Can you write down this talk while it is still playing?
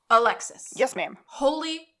Alexis. Yes, ma'am.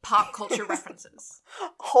 Holy pop culture references.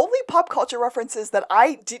 Holy pop culture references that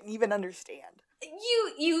I didn't even understand.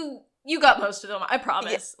 You got most of them, I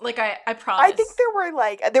promise. Yeah. Like, I promise. I think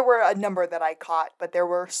there were a number that I caught, but there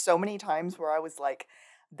were so many times where I was like,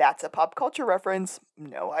 that's a pop culture reference.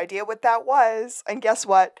 No idea what that was. And guess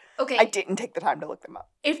what? Okay. I didn't take the time to look them up.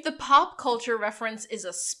 If the pop culture reference is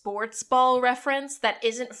a sports ball reference that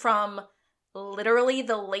isn't from literally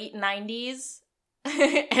the late 90s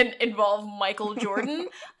and involve Michael Jordan,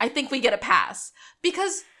 I think we get a pass.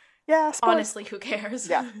 Because, honestly, who cares?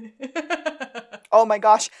 Yeah. Oh my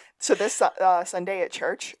gosh. So this Sunday at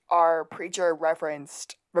church, our preacher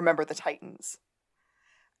referenced Remember the Titans.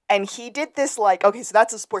 And he did this okay, so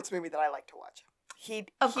that's a sports movie that I like to watch. He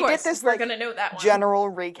did this we're gonna know that one.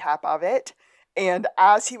 General recap of it. And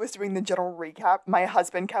as he was doing the general recap, my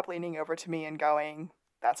husband kept leaning over to me and going,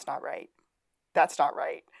 "That's not right. That's not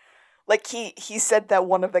right." Like he said that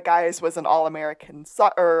one of the guys was an All-American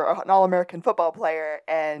football player,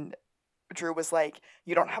 and Drew was like,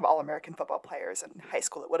 "You don't have All-American football players in high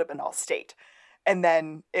school. It would have been All-State." And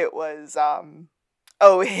then it was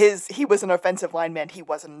he was an offensive lineman. He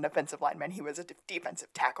wasn't an offensive lineman. He was a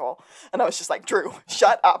defensive tackle. And I was just like, Drew,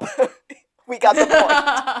 shut up. We got the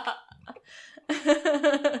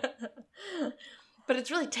point. But it's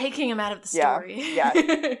really taking him out of the story. Yeah.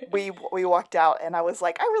 We walked out and I was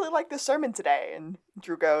like, I really like this sermon today. And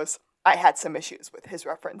Drew goes, I had some issues with his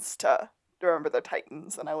reference to Remember the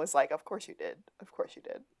Titans. And I was like, of course you did. Of course you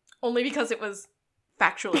did. Only because it was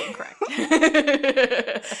factually incorrect.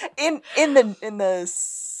 in the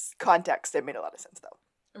context, it made a lot of sense,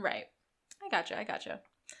 though. Right. I gotcha.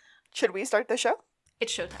 Should we start the show?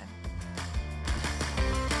 It's showtime.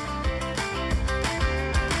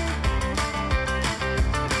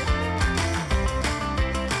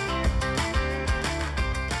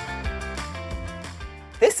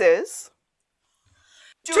 This is...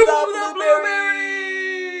 To the Blueberry!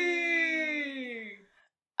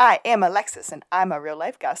 I am Alexis, and I'm a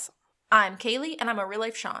real-life Gus. I'm Kaylee, and I'm a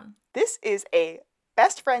real-life Sean. This is a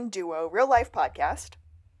best friend duo real-life podcast.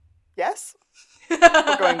 Yes?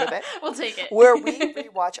 We're going with it. We'll take it. Where we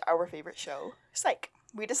rewatch our favorite show, Psych.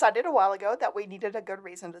 We decided a while ago that we needed a good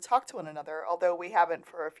reason to talk to one another, although we haven't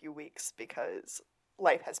for a few weeks because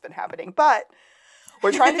life has been happening. But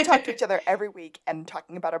we're trying to talk to each other every week, and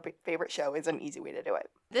talking about our favorite show is an easy way to do it.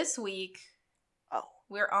 This week,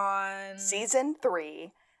 we're on... Season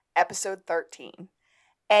 3, Episode 13.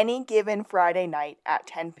 Any given Friday night at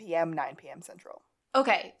 10 p.m., 9 p.m. Central.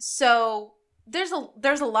 Okay, so there's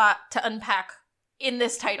a lot to unpack in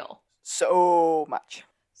this title. So much.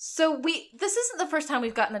 So this isn't the first time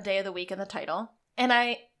we've gotten a day of the week in the title.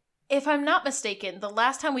 And if I'm not mistaken, the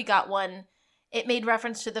last time we got one, it made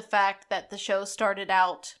reference to the fact that the show started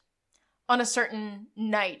out on a certain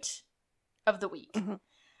night of the week. Mm-hmm.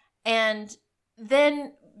 And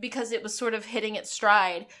then, because it was sort of hitting its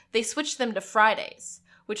stride, they switched them to Fridays,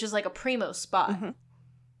 which is like a primo spot. Mm-hmm.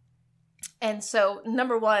 And so,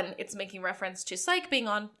 number one, it's making reference to Psych being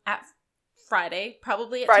on at Friday,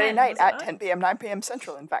 probably at Friday 10. Night at 10 p.m., 9 p.m.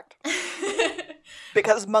 Central, in fact.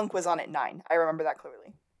 Because Monk was on at 9. I remember that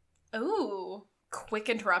clearly. Ooh. Quick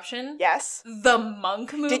interruption. Yes. The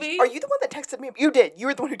Monk movie? Are you the one that texted me? You did. You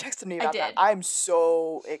were the one who texted me about that. I'm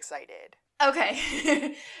so excited.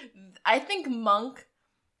 Okay. I think Monk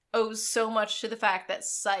owes so much to the fact that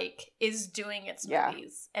Psych is doing its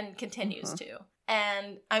movies and continues to.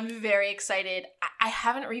 And I'm very excited. I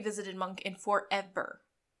haven't revisited Monk in forever.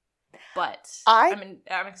 But I'm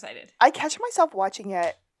excited. I catch myself watching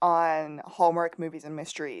it on Hallmark Movies and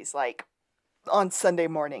Mysteries, like on Sunday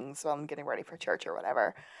mornings while I'm getting ready for church or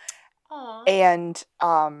whatever. Aww. And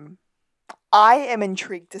I am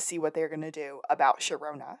intrigued to see what they're going to do about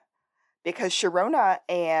Sharona. Because Sharona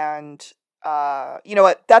and, you know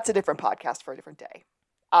what, that's a different podcast for a different day.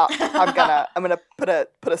 I'm gonna put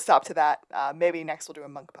a stop to that. Maybe next we'll do a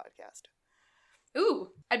Monk podcast.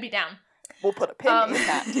 Ooh, I'd be down. We'll put a pin in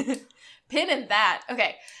that. Pin in that.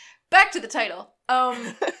 Okay, back to the title.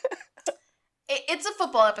 It's a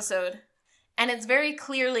football episode, and it's very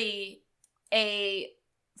clearly a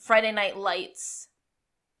Friday Night Lights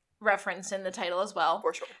reference in the title as well.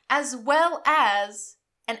 For sure. As well as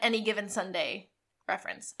an Any Given Sunday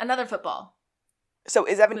reference. Another football. So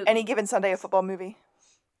is Any Given Sunday a football movie?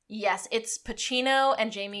 Yes, it's Pacino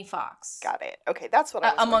and Jamie Foxx. Got it. Okay, that's what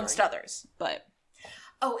I was amongst wondering. others, but...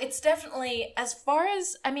 Oh, it's definitely, as far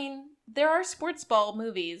as, there are sports ball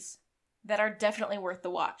movies that are definitely worth the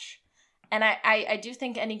watch. And I do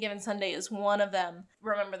think Any Given Sunday is one of them.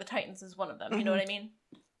 Remember the Titans is one of them. You know what I mean?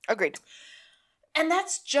 Agreed. And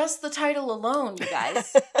that's just the title alone, you guys.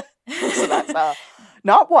 So that's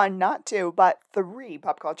Not one, not two, but 3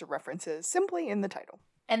 pop culture references simply in the title.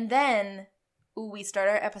 And then we start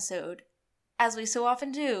our episode, as we so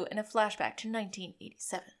often do, in a flashback to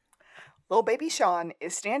 1987. Little baby Sean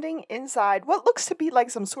is standing inside what looks to be like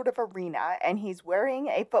some sort of arena, and he's wearing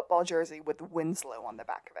a football jersey with Winslow on the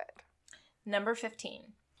back of it. Number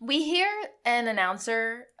 15. We hear an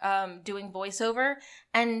announcer doing voiceover,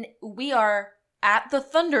 and we are at the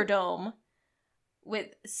Thunderdome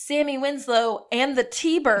with Sammy Winslow and the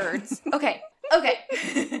T-Birds. Okay.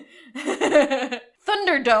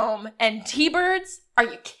 Thunderdome and T-Birds? Are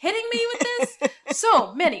you kidding me with this?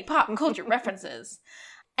 So many pop culture references.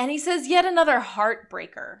 And he says yet another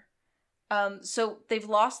heartbreaker. So they've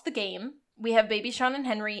lost the game. We have Baby Sean and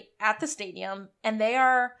Henry at the stadium, and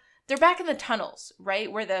they're back in the tunnels,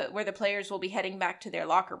 right? Where the players will be heading back to their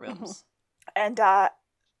locker rooms. And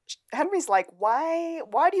Henry's like, why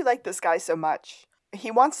do you like this guy so much? He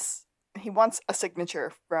wants a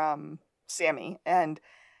signature from Sammy, and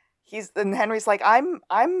Henry's like,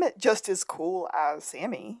 I'm just as cool as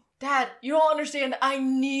Sammy. Dad, you don't understand. I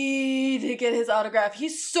need to get his autograph.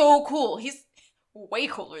 He's so cool. He's way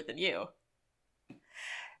cooler than you.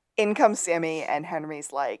 In comes Sammy, and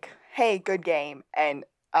Henry's like, hey, good game. And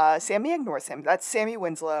Sammy ignores him. That's Sammy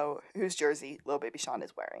Winslow, whose jersey little baby Sean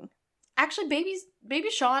is wearing. Actually, baby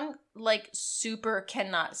Sean, like, super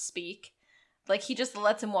cannot speak. Like, he just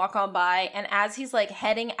lets him walk on by, and as he's, like,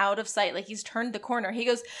 heading out of sight, like, he's turned the corner, he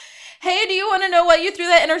goes, hey, do you want to know why you threw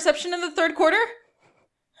that interception in the third quarter?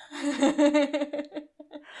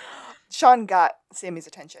 Sean got Sammy's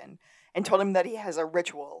attention and told him that he has a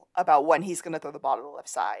ritual about when he's going to throw the ball to the left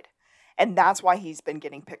side. And that's why he's been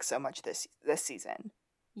getting picked so much this season.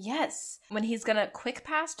 Yes. When he's going to quick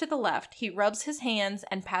pass to the left, he rubs his hands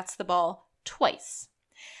and pats the ball twice.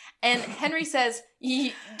 And Henry says,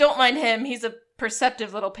 don't mind him, he's a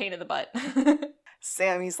perceptive little pain in the butt.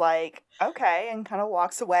 Sammy's like, okay, and kind of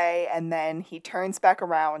walks away, and then he turns back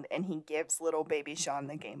around and he gives little baby Sean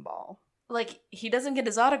the game ball. Like, he doesn't get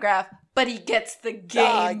his autograph, but he gets the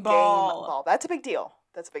game ball. That's a big deal.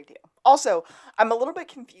 Also, I'm a little bit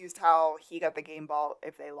confused how he got the game ball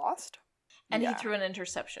if they lost. And he threw an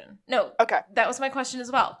interception. No. Okay. That was my question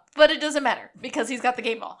as well. But it doesn't matter because he's got the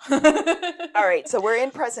game ball. All right, so we're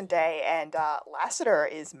in present day, and Lassiter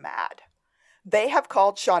is mad. They have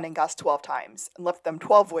called Sean and Gus 12 times and left them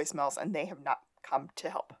 12 voicemails, and they have not come to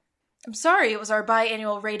help. I'm sorry, it was our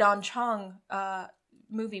biannual Rae-Dawn Chong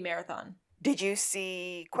movie marathon. Did you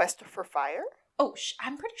see Quest for Fire? Oh,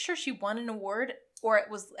 I'm pretty sure she won an award, or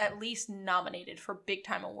it was at least nominated for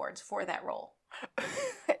big-time awards for that role.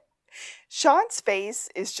 Sean's face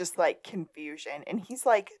is just like confusion, and he's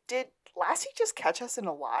like, did Lassie just catch us in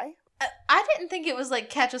a lie? I didn't think it was like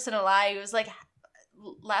catch us in a lie. It was like,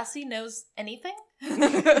 Lassie knows anything?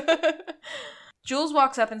 Jules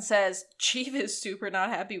walks up and says, Chief is super not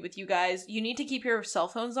happy with you guys. You need to keep your cell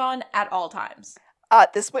phones on at all times.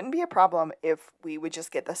 This wouldn't be a problem if we would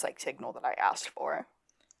just get the psych signal that I asked for.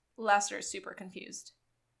 Lassiter is super confused.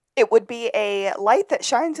 It would be a light that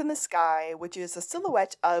shines in the sky, which is a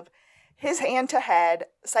silhouette of his hand-to-head,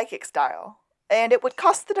 psychic style. And it would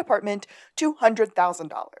cost the department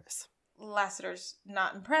 $200,000. Lassiter's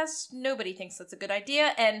not impressed. Nobody thinks that's a good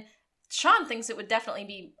idea. And Sean thinks it would definitely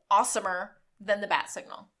be awesomer than the bat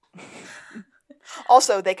signal.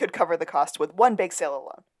 Also, they could cover the cost with one big sale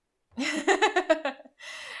alone.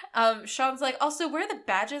 Sean's like, also, where are the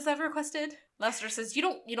badges I've requested? Lassiter says, you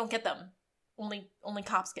don't get them. Only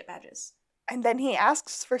cops get badges. And then he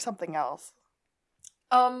asks for something else.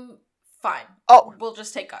 Fine. Oh. We'll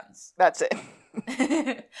just take guns. That's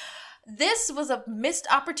it. This was a missed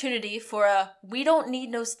opportunity for a we don't need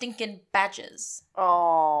no stinking badges.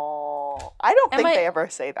 Oh. I don't think they ever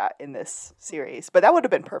say that in this series, but that would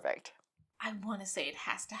have been perfect. I want to say it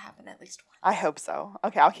has to happen at least once. I hope so.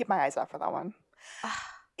 Okay, I'll keep my eyes out for that one.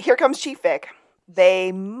 Here comes Chief Vic.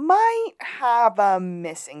 They might have a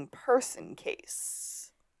missing person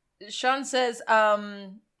case. Sean says,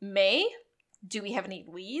 May? Do we have any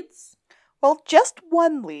leads? Well, just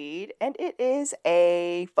one lead, and it is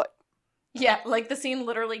a foot. Yeah, like the scene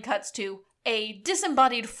literally cuts to a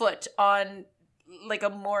disembodied foot on, like, a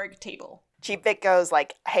morgue table. Chief Vic goes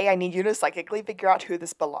like, hey, I need you to psychically figure out who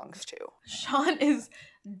this belongs to. Sean is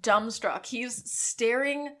dumbstruck. He's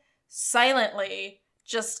staring silently,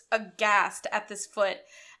 just aghast at this foot.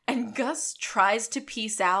 And Gus tries to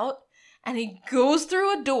peace out, and he goes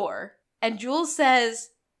through a door. And Jules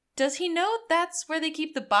says, does he know that's where they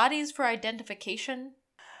keep the bodies for identification?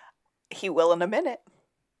 He will in a minute.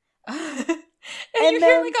 and you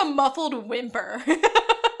hear like a muffled whimper.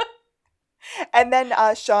 And then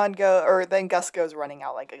then Gus goes running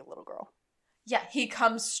out like a little girl. Yeah, he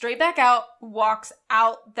comes straight back out, walks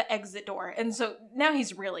out the exit door. And so now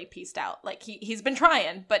he's really pieced out. Like, he's been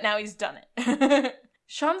trying, but now he's done it.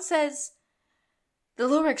 Sean says, the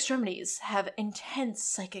lower extremities have intense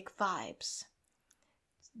psychic vibes.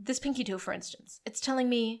 This pinky toe, for instance, it's telling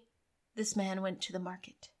me this man went to the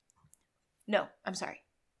market. No, I'm sorry.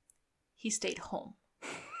 He stayed home.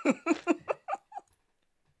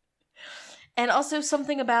 And also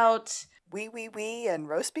something about... wee, and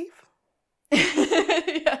roast beef?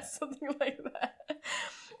 Yeah, something like that.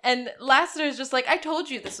 And Lassiter's just like, I told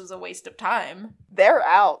you this was a waste of time. They're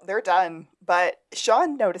out. They're done. But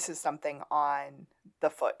Sean notices something on the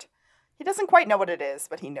foot. He doesn't quite know what it is,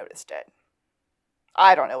 but he noticed it.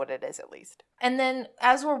 I don't know what it is, at least. And then,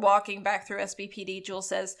 as we're walking back through SBPD, Jules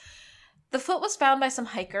says, the foot was found by some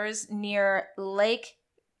hikers near Lake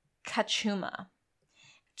Kachuma.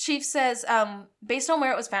 Chief says, based on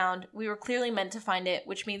where it was found, we were clearly meant to find it,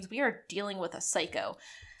 which means we are dealing with a psycho.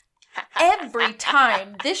 Every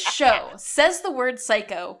time this show says the word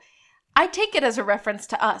psycho, I take it as a reference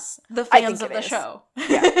to us, the fans of the show.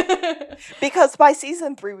 Yeah. Because by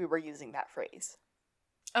season 3, we were using that phrase.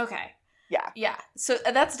 Okay. Yeah. So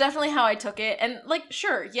that's definitely how I took it. And, like,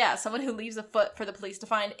 sure, yeah, someone who leaves a foot for the police to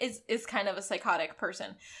find is kind of a psychotic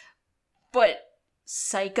person. But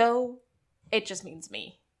psycho, it just means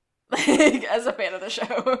me. Like, as a fan of the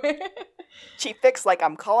show. Chief Vic's like,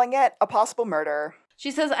 I'm calling it a possible murder.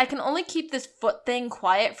 She says, I can only keep this foot thing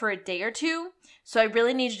quiet for a day or two, so I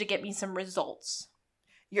really need you to get me some results.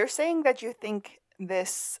 You're saying that you think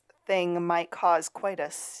this thing might cause quite a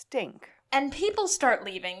stink. And people start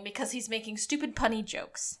leaving because he's making stupid punny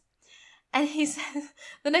jokes. And he says,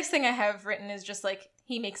 the next thing I have written is just like,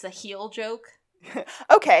 he makes a heel joke.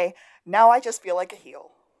 Okay, now I just feel like a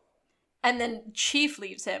heel. And then Chief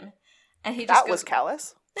leaves him. And he just That goes, was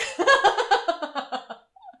callous.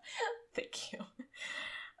 Thank you.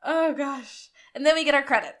 Oh, gosh. And then we get our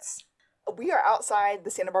credits. We are outside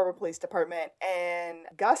the Santa Barbara Police Department, and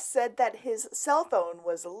Gus said that his cell phone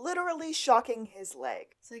was literally shocking his leg.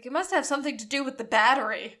 It's like, it must have something to do with the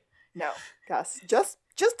battery. No, Gus, just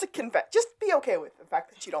to confess, just be okay with the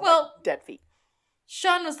fact that you don't like dead feet.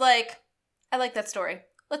 Sean was like, I like that story.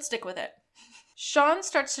 Let's stick with it. Sean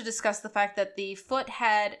starts to discuss the fact that the foot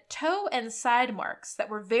had toe and side marks that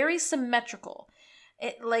were very symmetrical,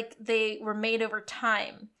 like they were made over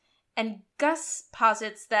time. And Gus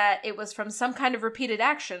posits that it was from some kind of repeated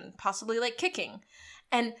action, possibly like kicking.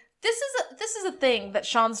 And this is a thing that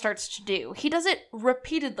Sean starts to do. He does it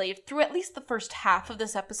repeatedly through at least the first half of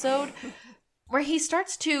this episode, where he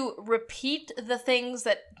starts to repeat the things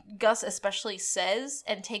that Gus especially says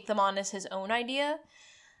and take them on as his own idea.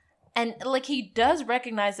 And, like, he does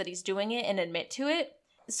recognize that he's doing it and admit to it.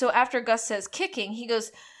 So after Gus says kicking, he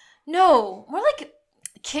goes, no, more like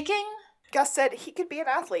kicking? Gus said he could be an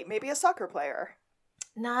athlete, maybe a soccer player.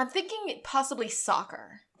 Nah, I'm thinking possibly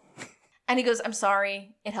soccer. And he goes, I'm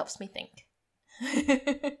sorry, it helps me think.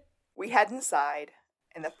 We head inside,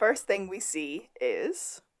 and the first thing we see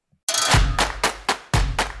is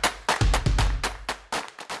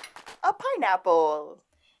a pineapple.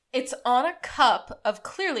 It's on a cup of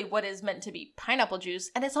clearly what is meant to be pineapple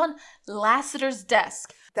juice, and it's on Lassiter's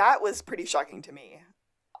desk. That was pretty shocking to me.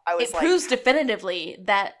 It proves definitively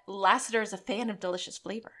that Lassiter is a fan of delicious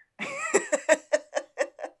flavor.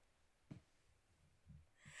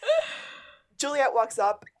 Juliet walks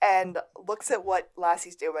up and looks at what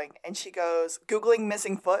Lassie's doing, and she goes, Googling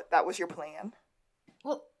missing foot, that was your plan?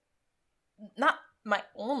 Well, not my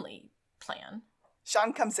only plan.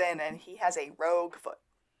 Sean comes in, and he has a rogue foot.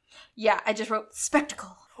 Yeah, I just wrote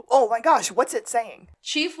spectacle. Oh my gosh, what's it saying?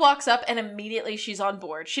 Chief walks up and immediately she's on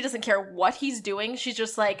board. She doesn't care what he's doing. She's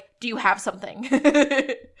just like, do you have something?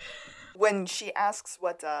 When she asks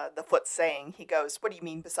what the foot's saying, he goes, what do you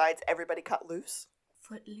mean besides everybody cut loose?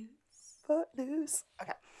 Footloose. Footloose.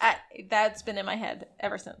 Okay. That's been in my head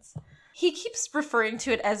ever since. He keeps referring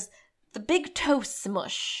to it as the big toe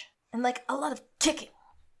smush and like a lot of kicking.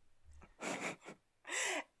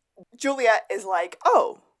 Juliet is like,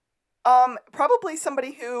 probably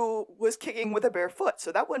somebody who was kicking with a bare foot,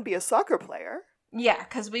 so that wouldn't be a soccer player. Yeah,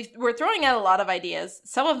 because we're throwing out a lot of ideas,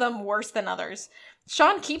 some of them worse than others.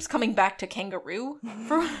 Sean keeps coming back to kangaroo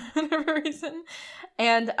for whatever reason,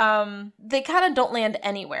 and they kind of don't land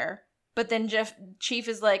anywhere. But then Chief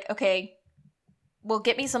is like, okay, well,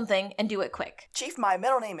 get me something and do it quick. Chief, my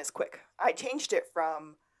middle name is Quick. I changed it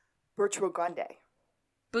from Bertro Grande.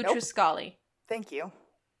 Boutroscali. Thank you.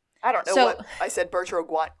 I don't know what I said, Bertro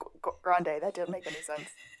Grande. That didn't make any sense.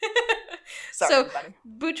 Sorry, everybody.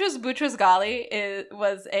 Boutros Ghali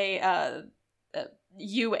was a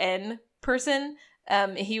UN person.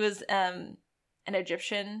 He was an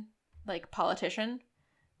Egyptian, like, politician.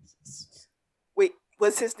 Wait,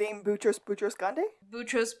 was his name Boutros Boutros-Ghali?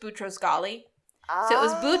 Boutros Ghali. So it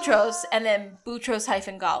was Boutros and then Boutros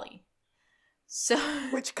Ghali. So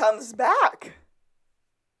which comes back.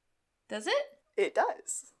 Does it? It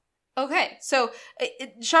does. Okay, so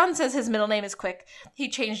Sean says his middle name is Quick. He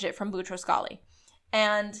changed it from Boutros Ghali.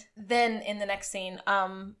 And then in the next scene,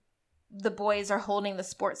 the boys are holding the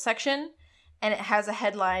sports section, and it has a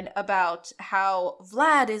headline about how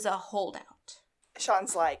Vlad is a holdout.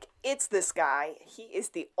 Sean's like, it's this guy. He is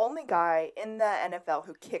the only guy in the NFL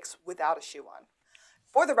who kicks without a shoe on.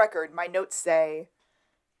 For the record, my notes say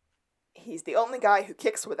he's the only guy who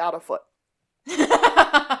kicks without a foot.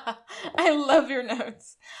 I love your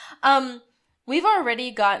notes. We've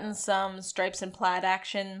already gotten some stripes and plaid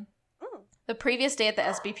action. The previous day at the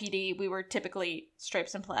SBPD, we were typically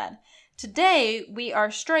stripes and plaid. Today, we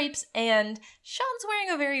are stripes, and Sean's wearing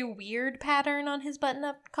a very weird pattern on his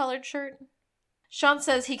button-up collared shirt. Sean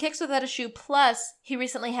says he kicks without a shoe, plus he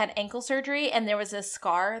recently had ankle surgery, and there was a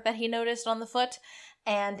scar that he noticed on the foot,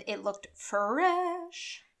 and it looked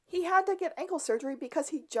fresh. He had to get ankle surgery because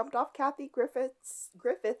he jumped off Kathy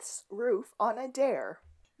Griffith's roof on a dare.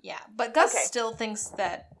 Yeah, but Gus still thinks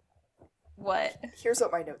that... What? Here's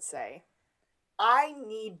what my notes say. I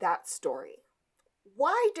need that story.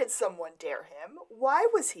 Why did someone dare him? Why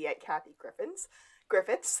was he at Kathy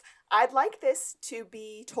Griffith's? I'd like this to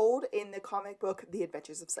be told in the comic book The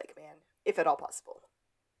Adventures of Psych Man, if at all possible.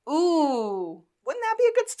 Ooh. Wouldn't that be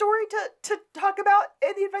a good story to talk about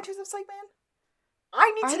in The Adventures of Psych Man?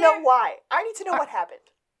 I need to know why. I need to know what happened.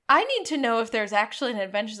 I need to know if there's actually an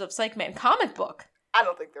Adventures of Psych Man comic book. I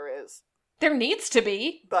don't think there is. There needs to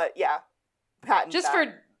be. But yeah, patent just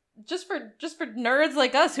for nerds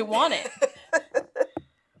like us who want it.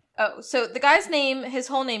 Oh, so the guy's name, his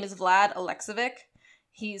whole name is Vlad Alexevic.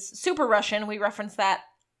 He's super Russian. We reference that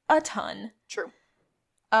a ton. True.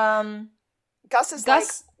 Gus is like,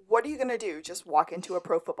 what are you going to do? Just walk into a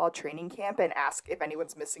pro football training camp and ask if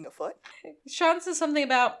anyone's missing a foot? Sean says something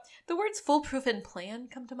about the words foolproof and plan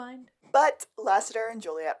come to mind. But Lassiter and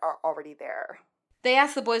Juliet are already there. They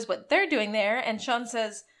ask the boys what they're doing there, and Sean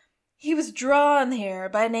says he was drawn here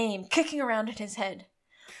by a name kicking around in his head.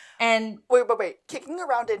 And Wait. Kicking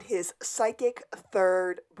around in his psychic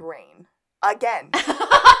third brain. Again. Thank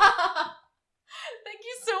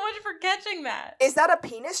you so much for catching that. Is that a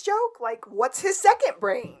penis joke? Like, what's his second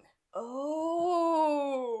brain?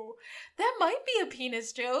 Oh, that might be a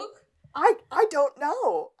penis joke. I don't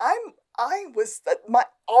know. I was my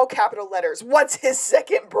all capital letters. What's his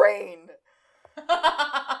second brain?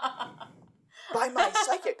 By my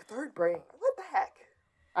psychic third brain. What the heck?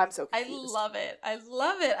 I'm so confused. I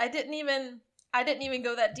love it. I didn't even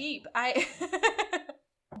go that deep.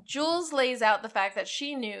 Jules lays out the fact that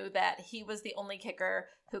she knew that he was the only kicker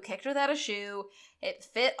who kicked without a shoe. It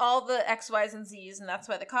fit all the X, Y's, and Z's, and that's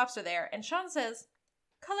why the cops are there. And Sean says,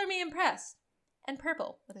 color me impressed. And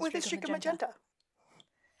purple. With a streak of magenta.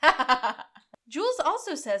 Jules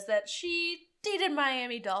also says that she dated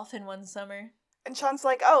Miami Dolphin one summer. And Sean's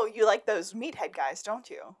like, oh, you like those meathead guys, don't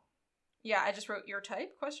you? Yeah, I just wrote your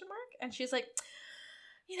type, ? And she's like,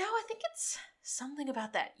 I think it's something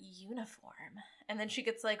about that uniform. And then she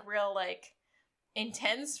gets real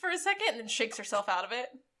intense for a second and then shakes herself out of it.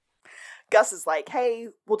 Gus is like, hey,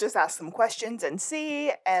 we'll just ask some questions and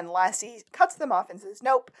see. And Lassie cuts them off and says,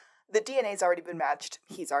 nope, the DNA's already been matched.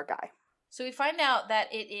 He's our guy. So we find out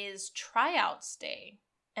that it is tryouts day.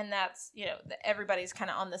 And that's, everybody's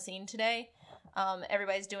kind of on the scene today.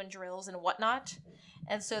 Everybody's doing drills and whatnot.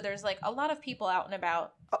 And so there's a lot of people out and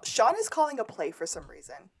about. Oh, Sean is calling a play for some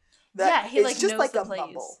reason. He it's just knows the a plays.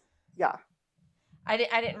 mumble. Yeah. I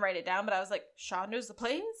didn't write it down, but I was like, Sean knows the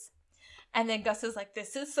plays? And then Gus is like,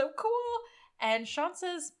 this is so cool. And Sean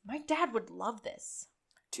says, my dad would love this.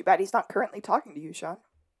 Too bad he's not currently talking to you, Sean.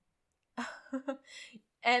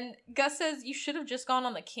 And Gus says, you should have just gone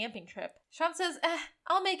on the camping trip. Sean says,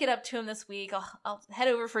 I'll make it up to him this week. I'll head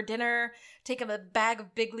over for dinner, take him a bag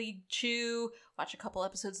of Big League Chew, watch a couple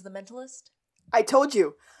episodes of The Mentalist. I told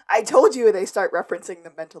you they start referencing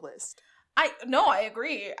The Mentalist. I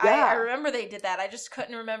agree. Yeah. I remember they did that. I just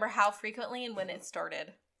couldn't remember how frequently and when it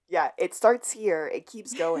started. Yeah, it starts here. It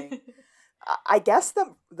keeps going. I guess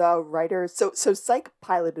the writers, so Psych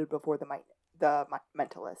piloted before the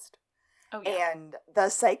Mentalist. Oh, yeah. And the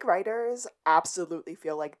Psych writers absolutely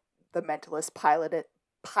feel like The Mentalist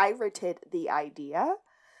pirated the idea.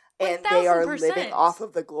 And 1000%. They are living off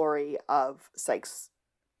of the glory of Psych's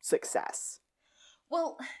success.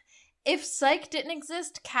 Well, if Psych didn't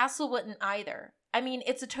exist, Castle wouldn't either. I mean,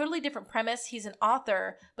 it's a totally different premise. He's an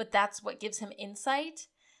author, but that's what gives him insight.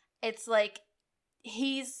 It's like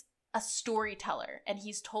he's a storyteller, and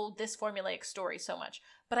he's told this formulaic story so much.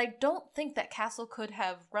 But I don't think that Castle could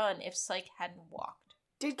have run if Psych hadn't walked.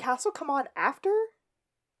 Did Castle come on after?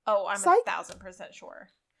 Oh, I'm Psych? 1,000% sure.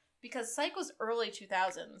 Because Psych was early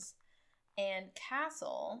 2000s, and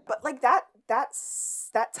Castle... But, like, that's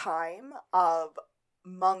that time of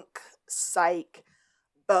Monk, Psych,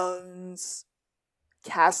 Bones,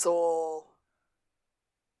 Castle,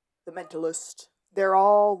 The Mentalist. They're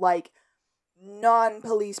all, like,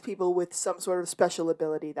 non-police people with some sort of special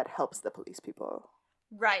ability that helps the police people.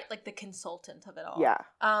 Right, like the consultant of it all. Yeah.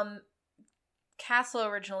 Castle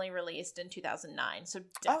originally released in 2009, so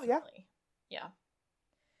definitely. Yeah.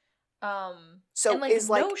 So and, like, is,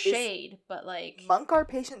 like, no shade, but, like... Monk our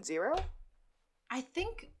patient zero? I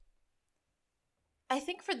think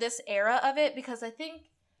for this era of it, because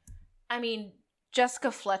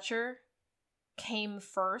Jessica Fletcher came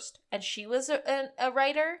first, and she was a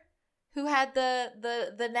writer who had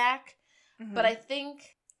the knack. Mm-hmm. But I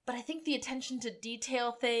think the attention to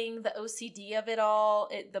detail thing, the OCD of it all,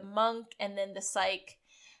 the Monk, and then the Psych,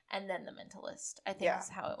 and then the Mentalist, I think is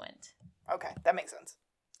how it went. Okay, that makes sense.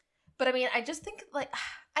 But I mean, I just think, like,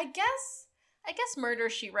 I guess Murder,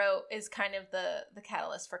 She Wrote is kind of the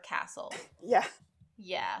catalyst for Castle. Yeah.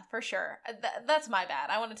 Yeah, for sure. That's my bad.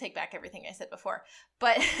 I want to take back everything I said before.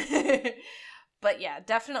 But but yeah,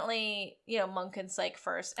 definitely, Monk and Psych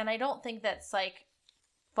first. And I don't think that Psych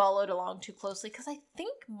followed along too closely, because I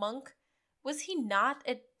think Monk, was he not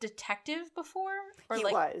a detective before? Or he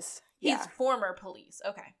was. Yeah. He's former police.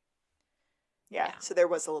 Okay. Yeah, so there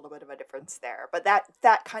was a little bit of a difference there. But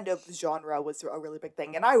that kind of genre was a really big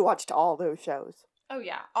thing. And I watched all those shows. Oh,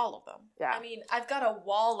 yeah, all of them. Yeah. I mean, I've got a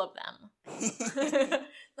wall of them.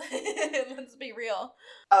 Let's be real.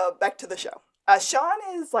 Back to the show. Sean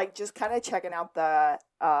is, like, just kind of checking out the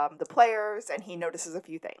players, and he notices a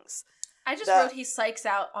few things. I just wrote he psychs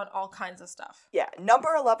out on all kinds of stuff. Yeah,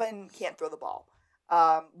 number 11 can't throw the ball.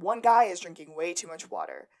 One guy is drinking way too much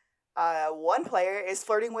water. One player is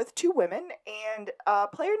flirting with 2 women, and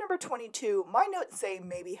player number 22, my notes say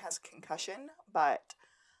maybe has concussion, but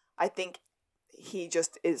I think he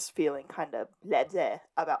just is feeling kind of bleh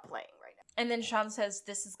about playing right now. And then Sean says,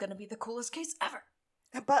 this is going to be the coolest case ever.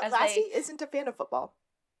 But Lassie isn't a fan of football.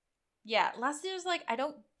 Yeah, Lassie was like, I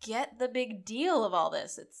don't get the big deal of all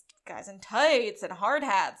this. It's guys in tights and hard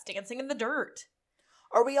hats dancing in the dirt.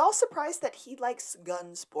 Are we all surprised that he likes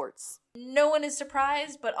gun sports? No one is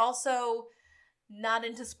surprised, but also not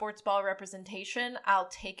into sports ball representation. I'll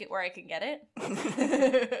take it where I can get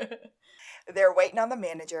it. They're waiting on the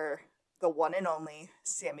manager, the one and only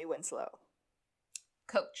Sammy Winslow.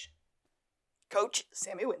 Coach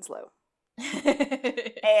Sammy Winslow.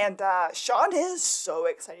 And Sean is so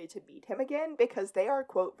excited to meet him again because they are,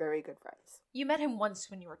 quote, very good friends. You met him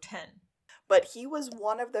once when you were 10. But he was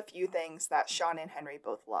one of the few things that Sean and Henry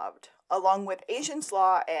both loved, along with Asian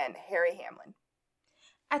Slaw and Harry Hamlin.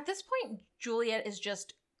 At this point, Juliet is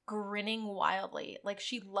just grinning wildly. Like,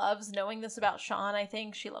 she loves knowing this about Sean, I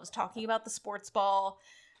think. She loves talking about the sports ball.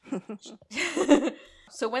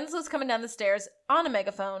 So Winslow's coming down the stairs on a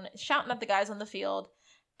megaphone, shouting at the guys on the field.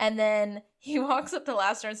 And then he walks up to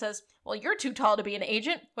Lassiter and says, well, you're too tall to be an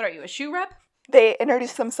agent. What are you, a shoe rep? They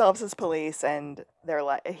introduce themselves as police, and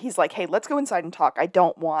he's like, hey, let's go inside and talk. I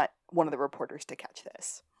don't want one of the reporters to catch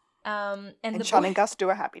this. And Sean and Gus do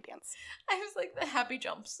a happy dance. I was like, the happy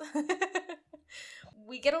jumps.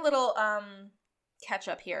 We get a little catch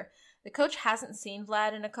up here. The coach hasn't seen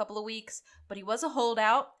Vlad in a couple of weeks, but he was a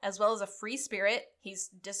holdout, as well as a free spirit. He's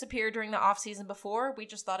disappeared during the off-season before. We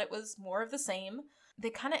just thought it was more of the same.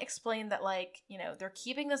 They kind of explained that, like, they're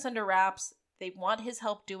keeping this under wraps. They want his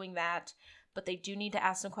help doing that, but they do need to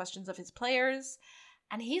ask some questions of his players.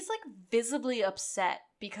 And he's, like, visibly upset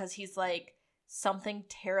because he's like, something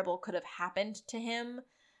terrible could have happened to him.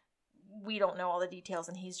 We don't know all the details,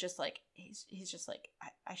 and he's just like,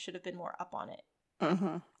 I should have been more up on it.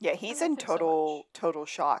 Mm-hmm. Yeah, he's in total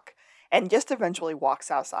shock, and just eventually walks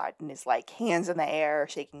outside and is like hands in the air,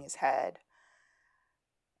 shaking his head.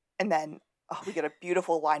 And then we get a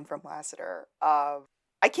beautiful line from Lassiter of,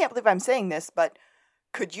 I can't believe I'm saying this, but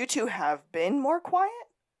could you two have been more quiet?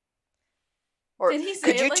 Or did he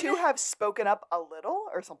say could you like two have spoken up a little,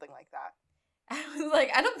 or something like that? I was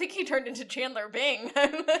like, I don't think he turned into Chandler Bing.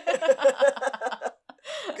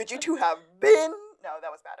 Could you two have been? No,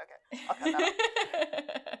 that was bad. Okay, I'll cut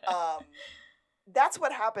that out. That's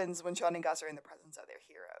what happens when Sean and Gus are in the presence of their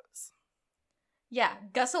heroes. Yeah,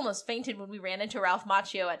 Gus almost fainted when we ran into Ralph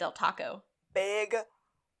Macchio at Del Taco. Big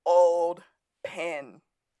old pin.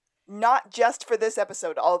 Not just for this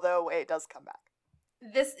episode, although it does come back.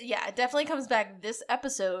 It definitely comes back this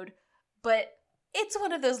episode, but It's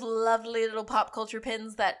one of those lovely little pop culture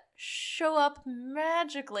pins that show up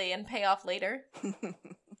magically and pay off later.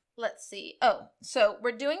 Let's see. Oh, so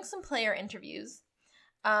we're doing some player interviews.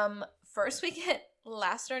 First we get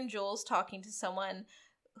Lassiter and Jules talking to someone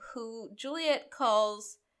who Juliet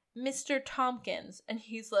calls Mr. Tompkins, and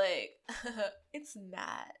he's like, it's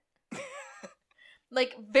not.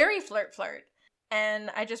 Like, very flirt. And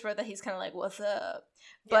I just wrote that he's kind of like, what's up?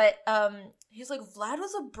 Yeah. But he's like, Vlad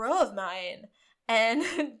was a bro of mine. And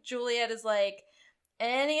Juliet is like,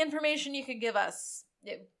 any information you could give us,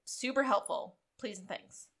 super helpful. Please and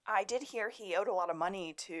thanks. I did hear he owed a lot of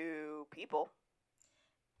money to people.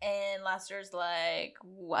 And Lassiter's like,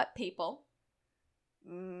 what people?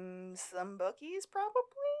 Some bookies, probably.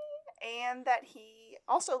 And that he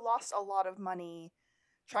also lost a lot of money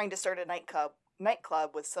trying to start a nightclub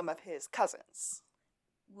with some of his cousins.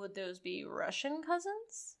 Would those be Russian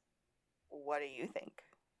cousins? What do you think?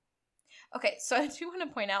 Okay, so I do want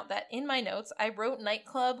to point out that in my notes, I wrote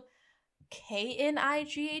nightclub Knight.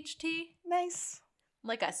 Nice.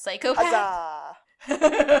 Like a psychopath.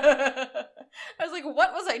 Huzzah! I was like,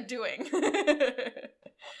 what was I doing?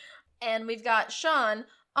 And we've got Sean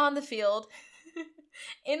on the field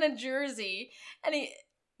in a jersey, and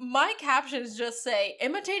my captions just say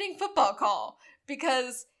imitating football call,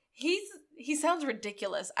 because he sounds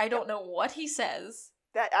ridiculous. I don't know what he says.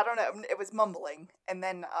 I don't know, it was mumbling, and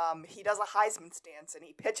then he does a Heisman stance, and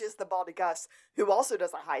he pitches the ball to Gus, who also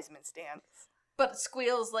does a Heisman stance. But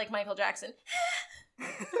squeals like Michael Jackson.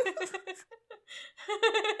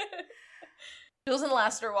 Jules and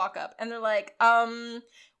Lassiter walk up, and they're like,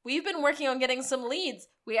 we've been working on getting some leads.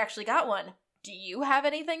 We actually got one. Do you have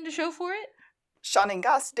anything to show for it? Sean and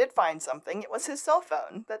Gus did find something. It was his cell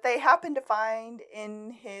phone that they happened to find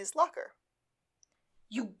in his locker.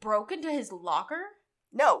 You broke into his locker?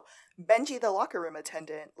 No, Benji, the locker room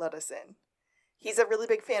attendant, let us in. He's a really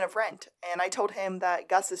big fan of Rent, and I told him that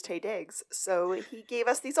Gus is Taye Diggs, so he gave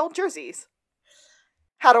us these old jerseys.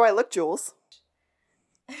 How do I look, Jules?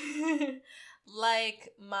 Like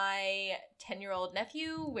my 10-year-old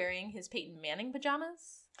nephew wearing his Peyton Manning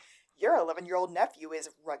pajamas? Your 11-year-old nephew is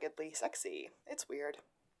ruggedly sexy. It's weird.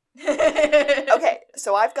 Okay,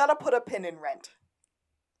 so I've got to put a pin in Rent.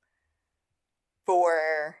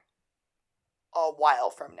 For a while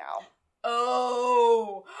from now.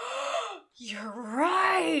 Oh, you're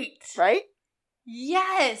right. Right?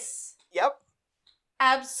 Yes. Yep.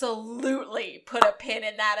 Absolutely. Put a pin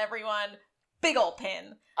in that, everyone. Big ol'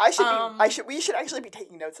 pin. We should actually be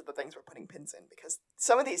taking notes of the things we're putting pins in, because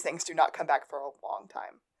some of these things do not come back for a long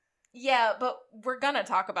time. Yeah, but we're gonna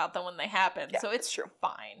talk about them when they happen, yeah, so it's true.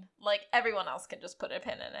 Fine. Like, everyone else can just put a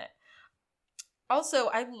pin in it. Also,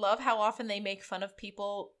 I love how often they make fun of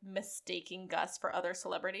people mistaking Gus for other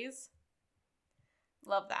celebrities.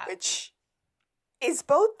 Love that. Which is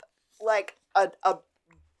both, like, a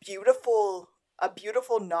beautiful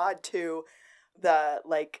nod to the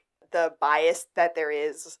bias that there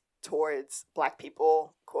is towards Black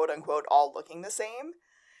people, quote unquote, all looking the same.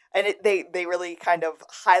 And they really kind of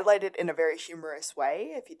highlight it in a very humorous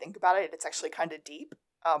way. If you think about it, it's actually kind of deep.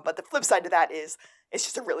 But the flip side to that is, it's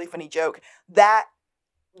just a really funny joke that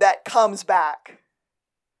comes back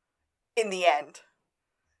in the end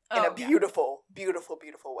in a beautiful, beautiful,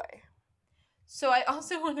 beautiful way. So I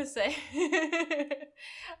also want to say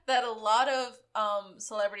that a lot of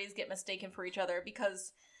celebrities get mistaken for each other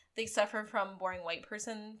because they suffer from boring white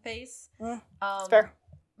person face. That's fair.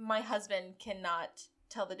 My husband cannot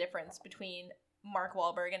tell the difference between Mark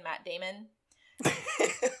Wahlberg and Matt Damon.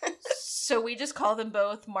 So we just call them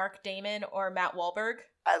both Mark Damon or Matt Wahlberg.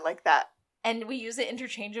 I like that. And we use it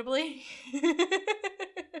interchangeably.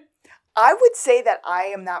 I would say that I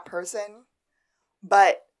am that person,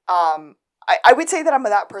 but I would say that I'm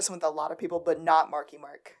that person with a lot of people, but not Marky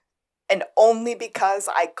Mark. And only because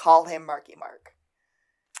I call him Marky Mark.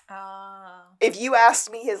 If you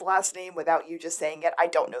asked me his last name without you just saying it, I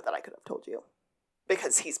don't know that I could have told you.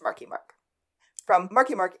 Because he's Marky Mark. From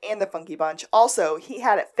Marky Mark and the Funky Bunch. Also, he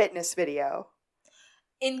had a fitness video.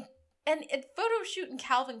 And a photo shoot in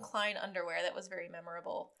Calvin Klein underwear that was very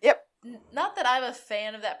memorable. Yep. Not that I'm a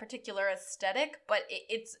fan of that particular aesthetic, but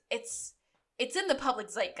it's in the public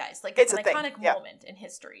zeitgeist. Like, it's an iconic moment in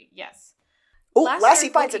history. Yes. Oh, Lassie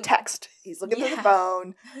finds a text. He's looking through the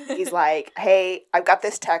phone. He's like, hey, I've got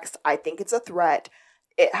this text. I think it's a threat.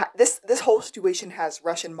 This whole situation has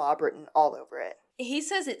Russian mob written all over it. He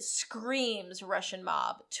says it screams Russian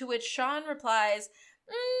mob, to which Sean replies,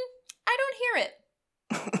 I don't hear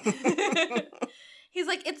it. He's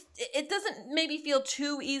like, it doesn't maybe feel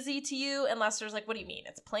too easy to you. And Lester's like, what do you mean?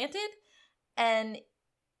 It's planted? And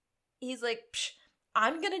he's like, psh,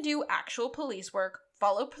 I'm gonna do actual police work,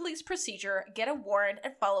 follow police procedure, get a warrant,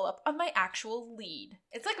 and follow up on my actual lead.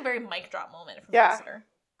 It's like a very mic drop moment from Lassiter.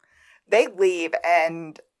 They leave,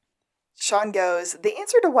 and Sean goes, the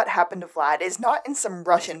answer to what happened to Vlad is not in some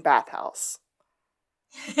Russian bathhouse.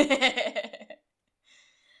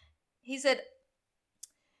 He said,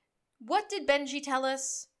 what did Benji tell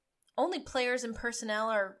us? Only players and personnel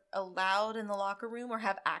are allowed in the locker room or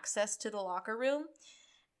have access to the locker room.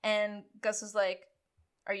 And Gus was like,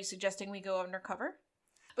 are you suggesting we go undercover?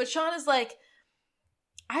 But Sean is like,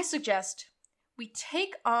 I suggest we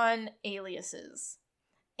take on aliases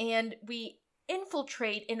and we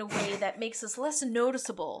infiltrate in a way that makes us less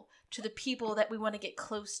noticeable to the people that we want to get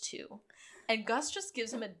close to. And Gus just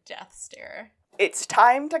gives him a death stare. It's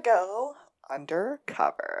time to go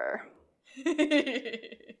undercover.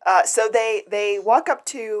 So they walk up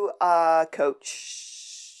to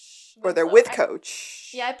Coach, or they're with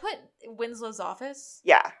Coach. Yeah, I put Winslow's office.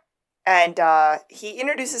 Yeah, and he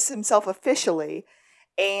introduces himself officially,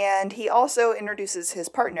 and he also introduces his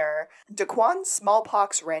partner, Daquan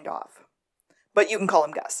Smallpox Randolph, but you can call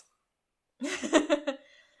him Gus.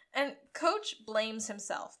 And Coach blames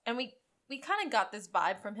himself, and we kind of got this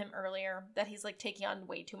vibe from him earlier that he's like taking on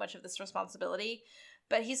way too much of this responsibility.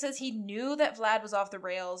 But he says he knew that Vlad was off the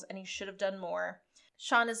rails and he should have done more.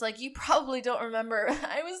 Sean is like, you probably don't remember.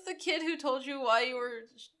 I was the kid who told you why you were,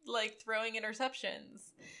 like, throwing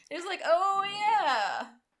interceptions. He was like, oh, yeah.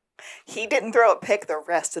 He didn't throw a pick the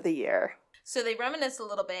rest of the year. So they reminisce a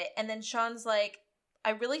little bit, and then Sean's like, I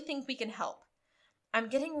really think we can help. I'm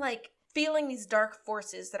getting, like, feeling these dark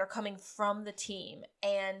forces that are coming from the team,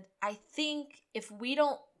 and I think if we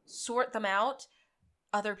don't sort them out,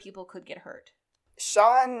 other people could get hurt.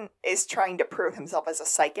 Sean is trying to prove himself as a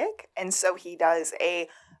psychic, and so he does a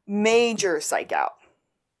major psych out.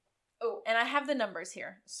 Oh, and I have the numbers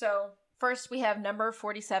here. So first we have number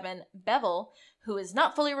 47, Bevel, who is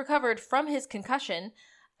not fully recovered from his concussion,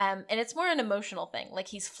 and it's more an emotional thing. Like,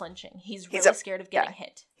 he's flinching. He's really scared of getting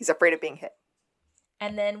hit. He's afraid of being hit.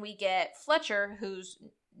 And then we get Fletcher, whose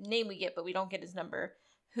name we get, but we don't get his number,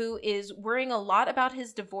 who is worrying a lot about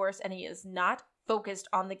his divorce, and he is not focused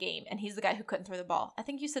on the game, and he's the guy who couldn't throw the ball. I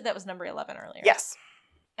think you said that was number 11 earlier. Yes.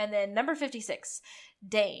 And then number 56,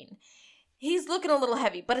 Dane. He's looking a little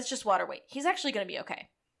heavy, but it's just water weight. He's actually going to be okay.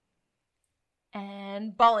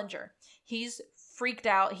 And Bollinger. He's freaked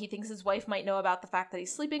out. He thinks his wife might know about the fact that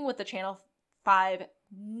he's sleeping with the Channel 5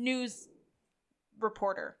 news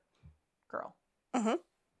reporter girl. Mm-hmm.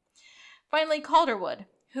 Finally, Calderwood,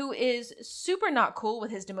 who is super not cool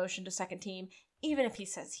with his demotion to second team, even if he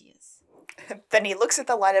says he is. Then he looks at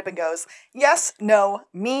the lineup and goes, yes, no,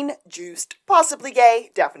 mean, juiced, possibly gay,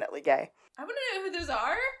 definitely gay. I want to know who those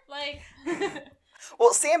are. Like,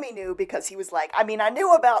 well, Sammy knew because he was like, I mean, I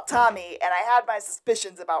knew about Tommy and I had my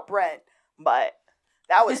suspicions about Brent, but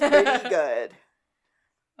that was pretty good.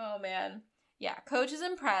 Oh, man. Yeah, Coach is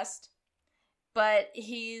impressed, but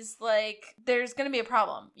he's like, there's going to be a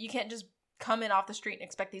problem. You can't just come in off the street and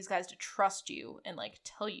expect these guys to trust you and, like,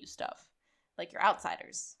 tell you stuff. Like, you're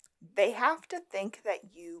outsiders. They have to think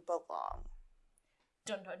that you belong.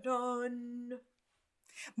 Dun dun dun.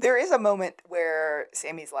 There is a moment where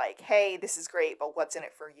Sammy's like, hey, this is great, but what's in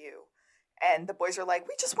it for you? And the boys are like,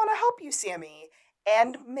 we just want to help you, Sammy,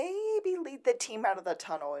 and maybe lead the team out of the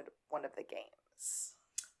tunnel in one of the games.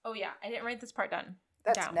 Oh, yeah. I didn't write this part down.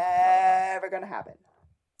 Never going to happen.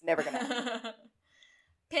 Never going to happen.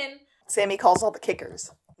 Pin. Sammy calls all the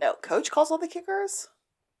kickers. No, Coach calls all the kickers?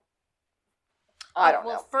 I don't know.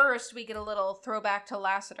 Well, first we get a little throwback to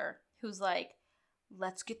Lassiter, who's like,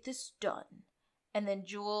 let's get this done. And then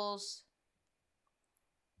Jules...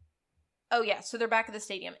 Oh, yeah, so they're back at the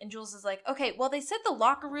stadium. And Jules is like, okay, well, they said the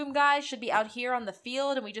locker room guy should be out here on the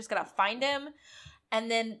field, and we just gotta find him.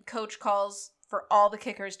 And then Coach calls for all the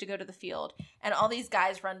kickers to go to the field. And all these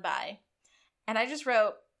guys run by. And I just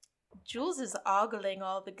wrote, Jules is ogling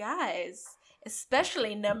all the guys,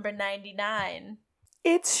 especially number 99.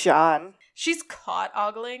 It's Sean. She's caught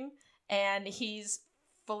ogling, and he's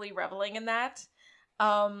fully reveling in that.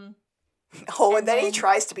 And then he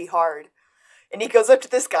tries to be hard. And he goes up to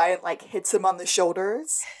this guy and, like, hits him on the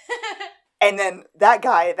shoulders. And then that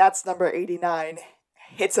guy, that's number 89,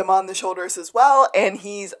 hits him on the shoulders as well, and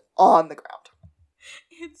he's on the ground.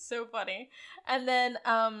 It's so funny. And then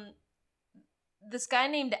this guy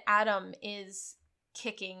named Adam is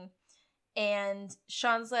kicking, and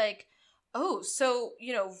Sean's like, oh, so,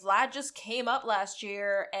 you know, Vlad just came up last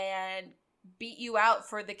year and beat you out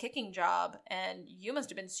for the kicking job, and you must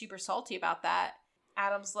have been super salty about that.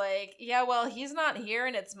 Adam's like, yeah, well, he's not here,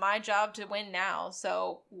 and it's my job to win now,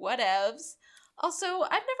 so whatevs. Also,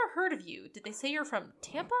 I've never heard of you. Did they say you're from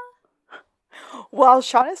Tampa? While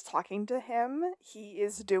Sean is talking to him, he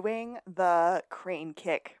is doing the crane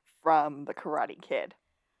kick from the Karate Kid.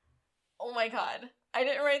 Oh my god. I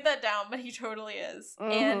didn't write that down, but he totally is.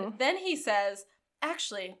 Mhm. And then he says,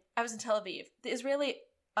 actually, I was in Tel Aviv, the Israeli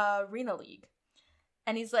Arena League.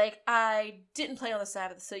 And he's like, I didn't play on the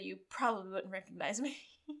Sabbath, so you probably wouldn't recognize me.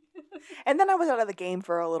 And then I was out of the game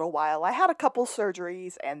for a little while. I had a couple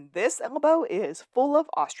surgeries, and this elbow is full of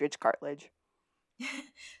ostrich cartilage.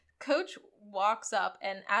 Coach walks up,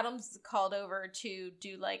 and Adam's called over to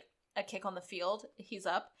do, like, a kick on the field. He's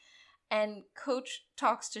up. And Coach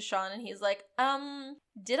talks to Sean, and he's like,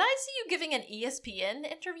 did I see you giving an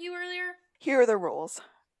ESPN interview earlier? Here are the rules.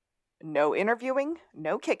 No interviewing,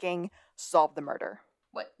 no kicking, solve the murder.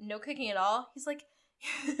 What, no kicking at all? He's like,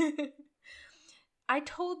 I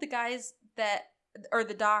told the guys that, or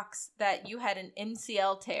the docs, that you had an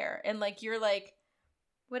MCL tear. And, like, you're like,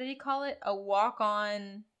 what did he call it? A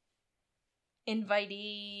walk-on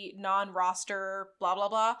invitee, non-roster, blah, blah,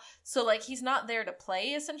 blah. So, like, he's not there to play,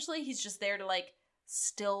 essentially. He's just there to, like,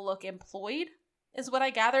 still look employed, is what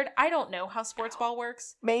I gathered. I don't know how sports ball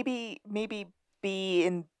works. Maybe be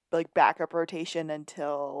in, like, backup rotation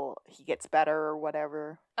until he gets better or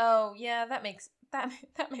whatever. Oh, yeah, that makes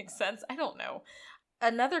sense. I don't know.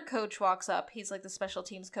 Another coach walks up. He's like the special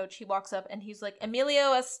teams coach. He walks up and he's like,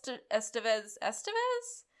 Emilio Estevez?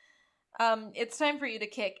 It's time for you to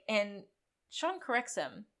kick. And Sean corrects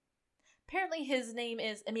him. Apparently his name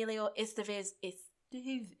is Emilio Estevez.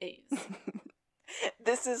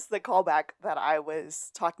 This is the callback that I was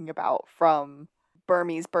talking about from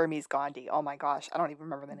Burmese Gandhi. Oh my gosh, I don't even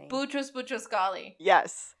remember the name. Boutros Ghali.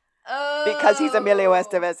 Yes. Oh. Because he's Emilio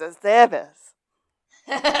Estevez. Estevez.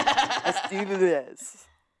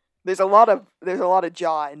 There's a lot of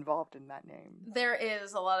jaw involved in that name. There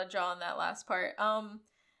is a lot of jaw in that last part.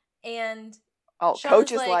 And Sean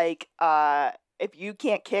Coach is like, if you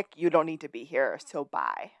can't kick, you don't need to be here, so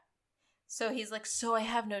bye. So he's like, so I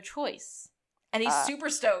have no choice. And he's super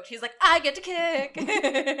stoked. He's like, I get to kick.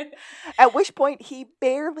 At which point, he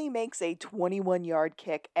barely makes a 21-yard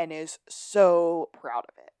kick and is so proud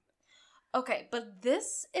of it. Okay, but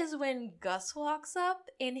this is when Gus walks up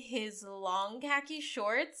in his long khaki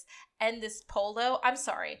shorts and this polo. I'm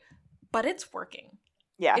sorry, but it's working.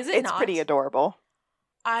 Yeah, it's pretty adorable.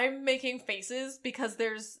 I'm making faces because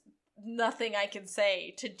there's nothing I can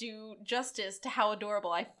say to do justice to how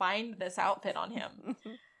adorable I find this outfit on him.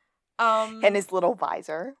 And his little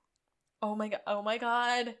visor. Oh my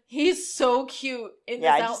god. He's so cute in this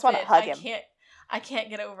outfit. Yeah, I just want to hug him. I can't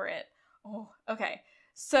get over it. Oh, okay.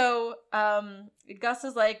 So, Gus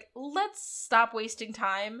is like, let's stop wasting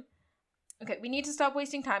time. Okay, we need to stop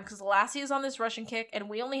wasting time because Lassie is on this Russian kick and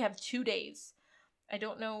we only have 2 days. I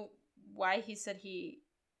don't know why he said he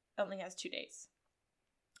only has 2 days.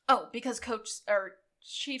 Oh, because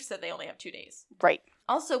Chief said they only have 2 days. Right.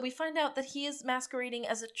 Also, we find out that he is masquerading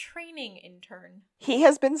as a training intern. He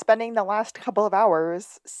has been spending the last couple of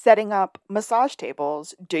hours setting up massage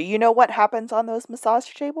tables. Do you know what happens on those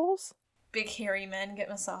massage tables? Big hairy men get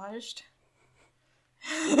massaged.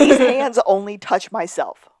 These hands only touch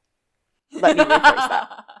myself. Let me rephrase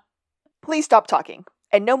that. Please stop talking.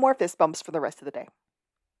 And no more fist bumps for the rest of the day.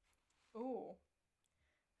 Ooh.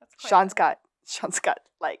 That's quite Sean's got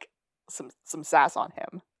like some sass on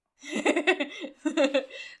him.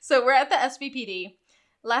 So we're at the SVPD.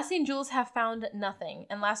 Lassie and Jules have found nothing.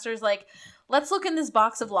 And Laster's like, let's look in this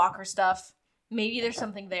box of locker stuff. Maybe there's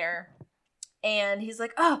something there. And he's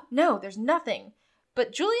like, oh, no, there's nothing.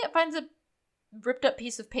 But Juliet finds a ripped up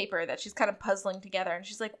piece of paper that she's kind of puzzling together. And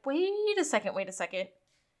she's like, wait a second.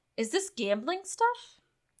 Is this gambling stuff?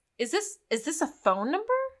 Is this a phone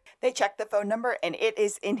number? They checked the phone number, and it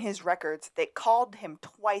is in his records. They called him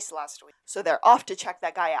twice last week. So they're off to check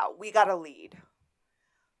that guy out. We got a lead.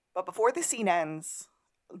 But before the scene ends,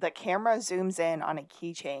 the camera zooms in on a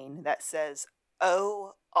keychain that says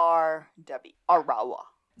ORW. Arawa.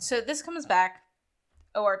 So this comes back,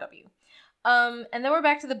 ORW. And then we're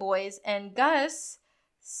back to the boys, and Gus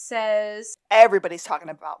says, everybody's talking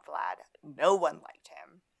about Vlad. No one liked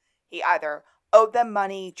him. He either owed them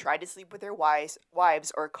money, tried to sleep with their wives,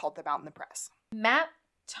 or called them out in the press. Matt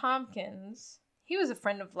Tompkins, he was a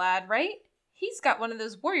friend of Vlad, right? He's got one of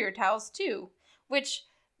those warrior towels, too. Which,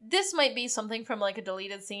 this might be something from, like, a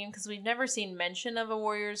deleted scene, because we've never seen mention of a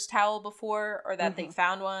warrior's towel before, or that they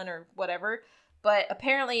found one, or whatever. But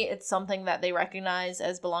apparently it's something that they recognize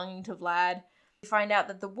as belonging to Vlad. We find out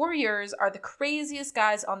that the Warriors are the craziest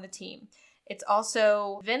guys on the team. It's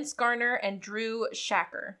also Vince Garner and Drew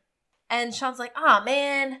Shacker. And Sean's like,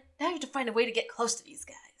 man, now you have to find a way to get close to these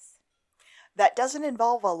guys. that doesn't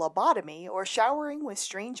involve a lobotomy or showering with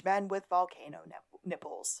strange men with volcano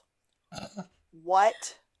nipples.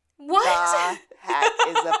 What the heck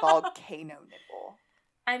is a volcano nipple?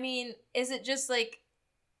 I mean, is it just like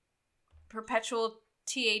perpetual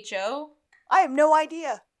THO? I have no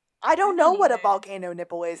idea. I don't know what a either. volcano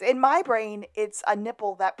nipple is. In my brain, it's a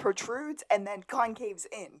nipple that protrudes and then concaves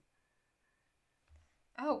in.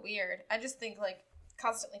 Oh, weird. I just think like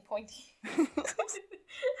constantly pointy.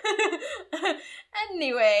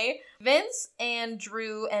 Anyway, Vince and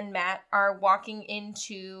Drew and Matt are walking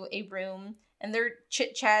into a room and they're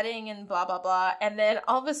chit-chatting and blah, blah, blah. And then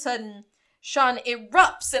all of a sudden, Sean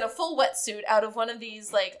erupts in a full wetsuit out of one of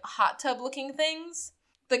these like hot tub looking things.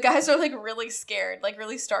 The guys are like really scared, like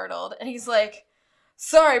really startled. And he's like,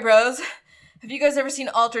 sorry, bros. Have you guys ever seen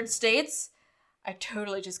Altered States? I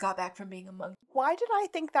totally just got back from being a monk. Why did I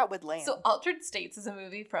think that would land? So Altered States is a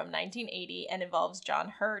movie from 1980 and involves John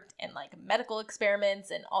Hurt and like medical experiments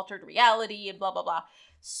and altered reality and blah, blah, blah.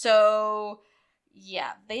 So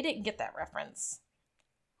yeah, they didn't get that reference.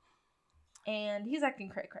 And he's acting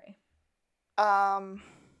cray-cray.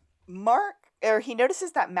 He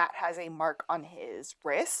notices that Matt has a mark on his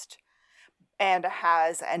wrist and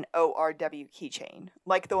has an ORW keychain,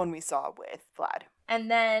 like the one we saw with Vlad. And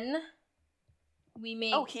then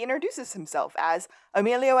he introduces himself as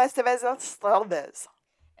Emilio Estevez Estelvez.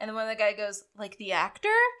 And then when the guy goes, like the actor?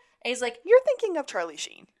 And he's like, you're thinking of Charlie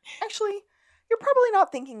Sheen. Actually, you're probably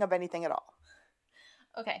not thinking of anything at all.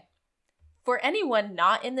 Okay. For anyone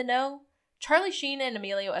not in the know, Charlie Sheen and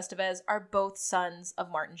Emilio Estevez are both sons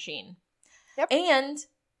of Martin Sheen. Yep. And,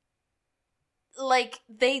 like,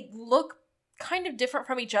 they look kind of different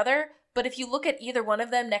from each other, but if you look at either one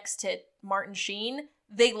of them next to Martin Sheen,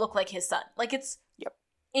 they look like his son. Like, it's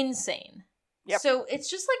insane. Yep. So it's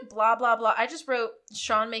just like blah, blah, blah. I just wrote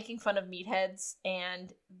Sean making fun of meatheads,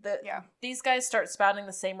 and these guys start spouting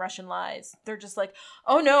the same Russian lies. They're just like,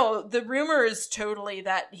 oh no, the rumor is totally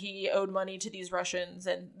that he owed money to these Russians,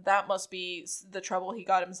 and that must be the trouble he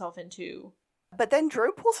got himself into. But then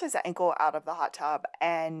Drew pulls his ankle out of the hot tub,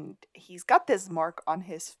 and he's got this mark on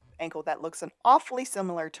his ankle that looks awfully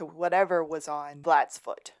similar to whatever was on Vlad's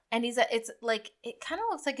foot. And it kind of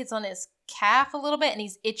looks like it's on his calf a little bit, and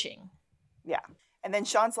he's itching. Yeah. And then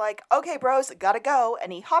Sean's like, okay, bros, gotta go.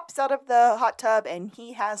 And he hops out of the hot tub, and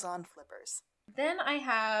he has on flippers. Then I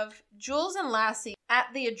have Jules and Lassie at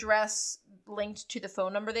the address linked to the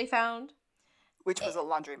phone number they found. Which was a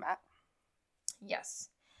laundromat. Yes.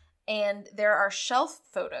 And there are shelf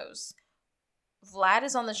photos. Vlad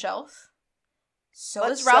is on the shelf. So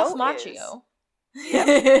is Ralph Macchio. Yep.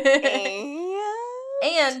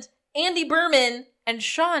 And Andy Berman and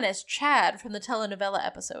Sean as Chad from the telenovela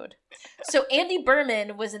episode. So Andy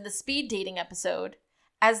Berman was in the speed dating episode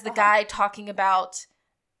as the guy talking about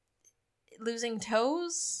losing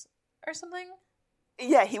toes or something.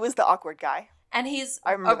 Yeah, he was the awkward guy. And he's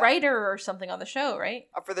a writer or something on the show, right?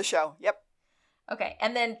 For the show, yep. Okay,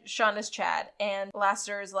 and then Sean is Chad, and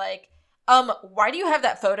Lassiter is like, why do you have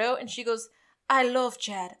that photo? And she goes, I love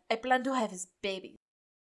Chad. I plan to have his baby.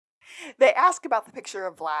 They ask about the picture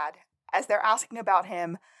of Vlad. As they're asking about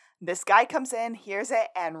him, this guy comes in, hears it,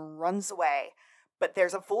 and runs away. But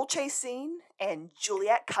there's a full chase scene, and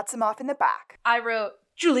Juliet cuts him off in the back. I wrote,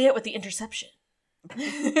 Juliet with the interception.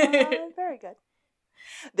 Very good.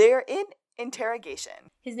 They're in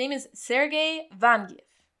interrogation. His name is Sergei Vangev.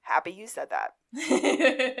 Happy you said that.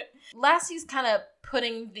 Lassie's kind of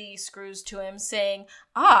putting the screws to him, saying,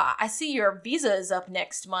 I see your visa is up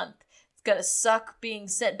next month. It's gonna suck being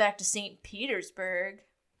sent back to St. Petersburg.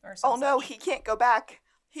 Oh no, he can't go back.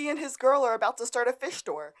 He and his girl are about to start a fish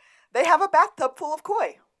store. They have a bathtub full of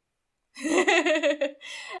koi.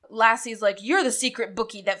 Lassie's like, you're the secret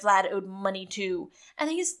bookie that Vlad owed money to. And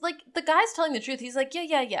he's like, the guy's telling the truth. He's like,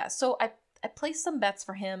 yeah. So I placed some bets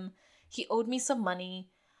for him. He owed me some money.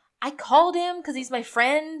 I called him because he's my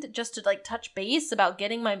friend just to like touch base about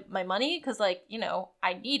getting my money because like,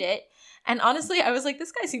 I need it. And honestly, I was like,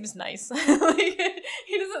 this guy seems nice.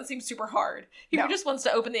 He doesn't seem super hard. He just wants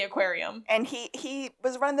to open the aquarium. And he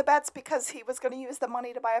was running the bets because he was going to use the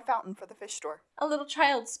money to buy a fountain for the fish store. A little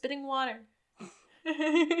child spitting water.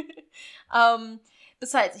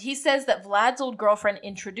 Besides, he says that Vlad's old girlfriend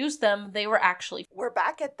introduced them. They were actually... We're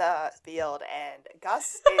back at the field, and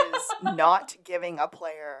Gus is not giving a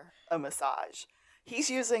player a massage. He's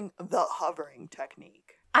using the hovering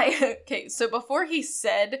technique. Okay, so before he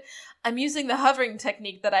said, I'm using the hovering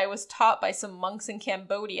technique that I was taught by some monks in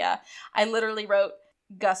Cambodia, I literally wrote,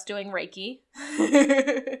 Gus doing Reiki.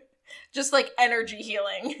 Just like energy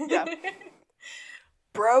healing. Yeah.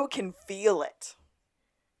 Bro can feel it.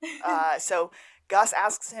 So Gus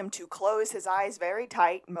asks him to close his eyes very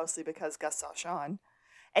tight, mostly because Gus saw Sean,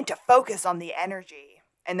 and to focus on the energy,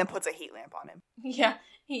 and then puts a heat lamp on him. Yeah,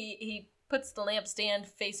 he puts the lamp stand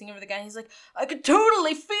facing over the guy. He's like, I could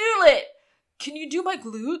totally feel it. Can you do my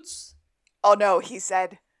glutes? Oh no, he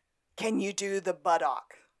said, can you do the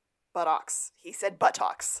buttocks? He said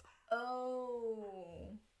buttocks.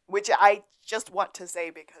 Oh. Which I just want to say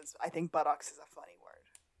because I think buttocks is a funny word.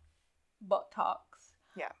 Buttocks.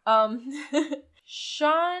 Yeah.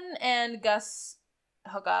 Sean and Gus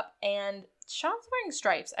hook up, and Sean's wearing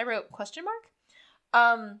stripes. I wrote question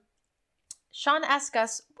mark. Sean asks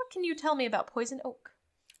Gus, what can you tell me about poison oak?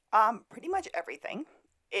 Pretty much everything.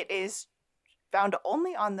 It is found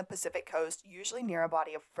only on the Pacific coast, usually near a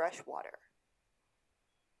body of fresh water.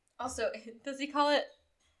 Also, does he call it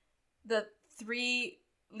the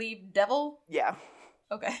 3-leaved devil? Yeah.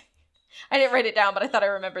 Okay. I didn't write it down, but I thought I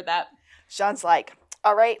remembered that. Sean's like,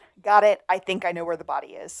 all right, got it. I think I know where the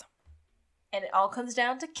body is. And it all comes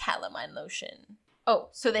down to calamine lotion. Oh,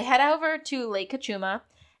 so they head over to Lake Kachuma,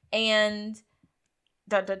 and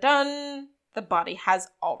dun dun dun, the body has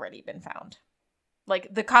already been found.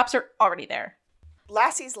 Like, the cops are already there.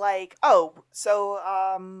 Lassie's like, oh, so,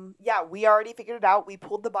 yeah, we already figured it out. We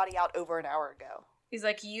pulled the body out over an hour ago. He's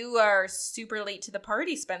like, you are super late to the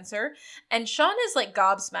party, Spencer. And Sean is, like,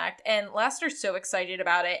 gobsmacked, and Laster's so excited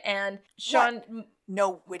about it, and Sean... What?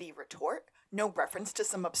 No witty retort? No reference to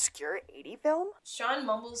some obscure 80 film? Sean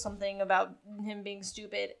mumbles something about him being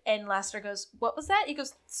stupid, and Laster goes, what was that? He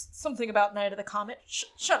goes, something about Night of the Comet.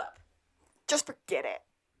 Shut up. Just forget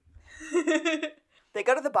it. They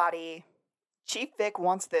go to the body. Chief Vic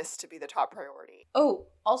wants this to be the top priority. Oh,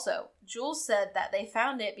 also, Jules said that they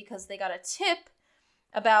found it because they got a tip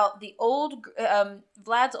about the old,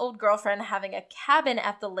 Vlad's old girlfriend having a cabin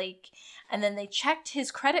at the lake, and then they checked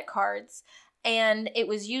his credit cards, and it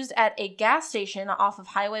was used at a gas station off of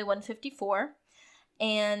Highway 154,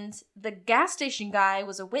 and the gas station guy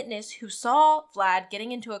was a witness who saw Vlad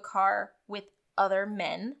getting into a car with other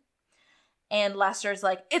men, and Lester's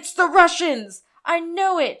like, it's the Russians! I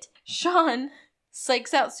know it! Sean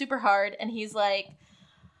psychs out super hard, and he's like,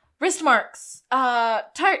 wrist marks, no.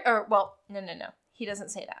 He doesn't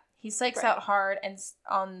say that. He psychs out hard and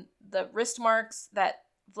on the wrist marks that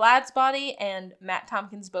Vlad's body and Matt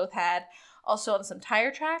Tompkins both had, also on some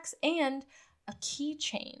tire tracks, and a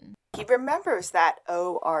keychain. He remembers that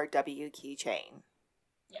ORW keychain.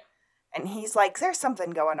 Yeah. And he's like, there's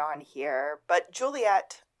something going on here. But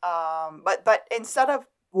Juliet, but instead of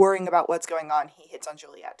worrying about what's going on, he hits on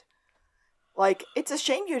Juliet. Like, it's a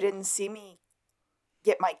shame you didn't see me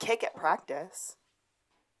get my kick at practice.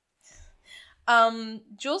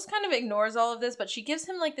 Jules kind of ignores all of this, but she gives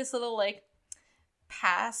him, like, this little, like,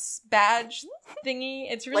 pass badge thingy.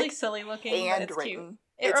 It's really like, silly looking, but it's cute.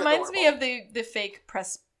 It reminds me of the fake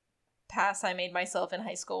press pass I made myself in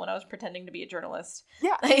high school when I was pretending to be a journalist.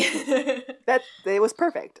 Yeah. That was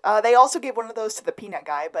perfect. They also gave one of those to the peanut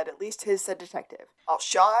guy, but at least his said detective. Oh,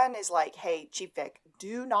 Sean is like, hey, Chief Vic,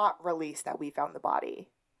 do not release that we found the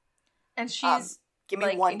body. And she's give me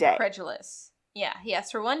like, 1 day. Incredulous. Yeah, he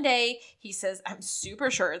asks for 1 day. He says, I'm super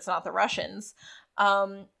sure it's not the Russians.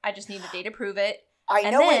 I just need a day to prove it. I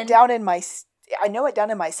know it down in my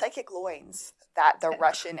psychic loins that the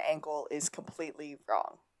Russian angle is completely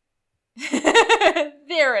wrong.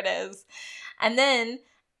 There it is. And then,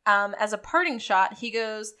 as a parting shot, he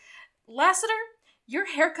goes, Lassiter, your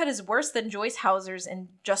haircut is worse than Joyce Hauser's in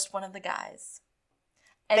Just One of the Guys.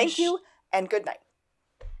 And Thank you, and good night.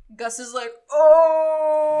 Gus is like,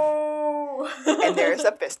 oh! And there's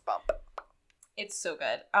a fist bump. It's so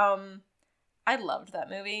good. I loved that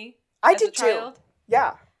movie. I did too.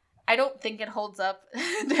 Yeah. I don't think it holds up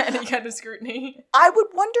to any kind of scrutiny. I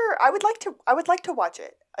would like to watch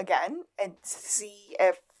it again and see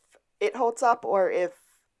if it holds up or if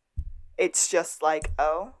it's just like,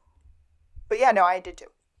 oh. But yeah, no, I did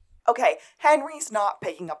too. Okay, Henry's not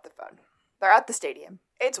picking up the phone. They're at the stadium.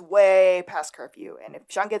 It's way past curfew, and if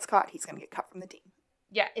Sean gets caught, he's going to get cut from the team.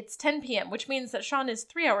 Yeah, it's 10 p.m., which means that Sean is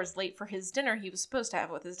 3 hours late for his dinner he was supposed to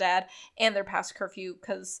have with his dad, and they're past curfew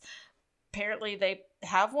because apparently they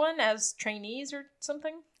have one as trainees or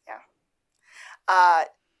something. Yeah.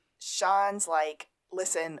 Sean's like,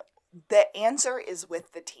 listen, the answer is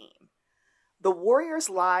with the team. The Warriors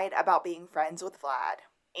lied about being friends with Vlad,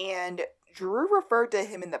 and Drew referred to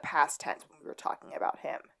him in the past tense when we were talking about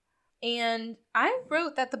him. And I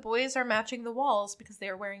wrote that the boys are matching the walls because they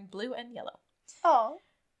are wearing blue and yellow. Oh.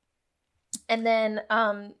 And then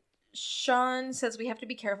Sean says we have to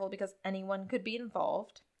be careful because anyone could be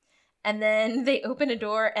involved. And then they open a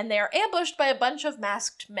door and they are ambushed by a bunch of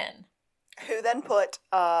masked men. who then put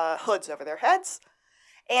hoods over their heads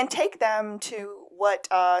and take them to what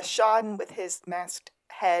Sean, with his masked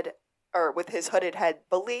head, or with his hooded head,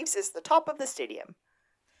 believes is the top of the stadium.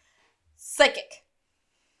 Psychic.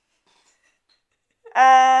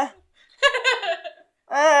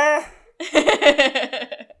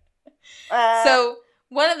 So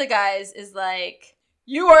one of the guys is like,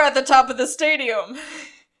 "You are at the top of the stadium.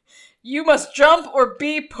 You must jump or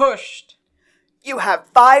be pushed. You have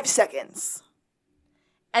 5 seconds."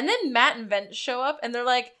 And then Matt and Vince show up, and they're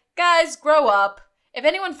like, "Guys, grow up. If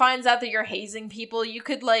anyone finds out that you're hazing people, you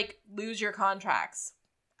could, like, lose your contracts."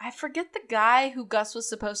 I forget the guy who Gus was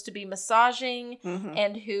supposed to be massaging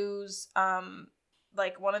and who's,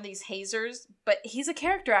 like, one of these hazers. But he's a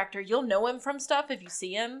character actor. You'll know him from stuff if you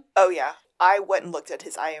see him. Oh, yeah. I went and looked at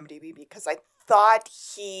his IMDb because I thought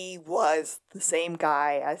he was the same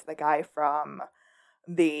guy as the guy from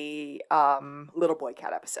the Little Boy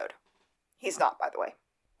Cat episode. He's not, by the way.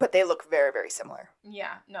 But they look very, very similar.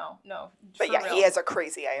 Yeah, no. But yeah, real. He has a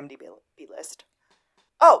crazy IMDb list.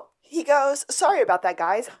 Oh, he goes, "Sorry about that,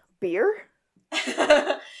 guys. Beer?"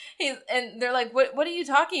 And they're like, what are you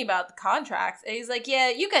talking about? The contracts? And he's like, "Yeah,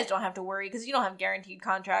 you guys don't have to worry because you don't have guaranteed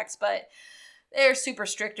contracts, but they're super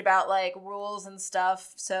strict about, like, rules and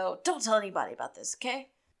stuff, so don't tell anybody about this, okay?"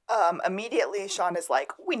 Immediately, Sean is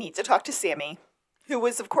like, "We need to talk to Sammy," who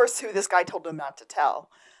was, of course, who this guy told him not to tell.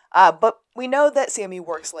 But we know that Sammy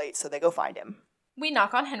works late, so they go find him. We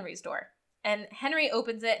knock on Henry's door, and Henry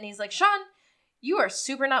opens it, and he's like, "Sean, you are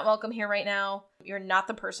super not welcome here right now. You're not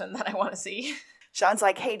the person that I want to see." Sean's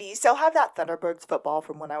like, "Hey, do you still have that Thunderbirds football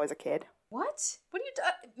from when I was a kid?" What? What are you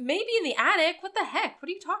maybe in the attic? What the heck? What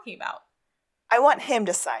are you talking about? I want him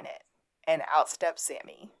to sign it. And out steps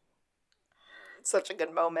Sammy. Such a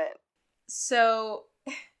good moment. So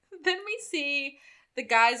then we see the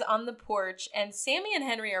guys on the porch, and Sammy and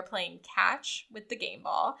Henry are playing catch with the game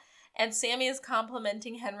ball, and Sammy is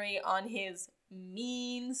complimenting Henry on his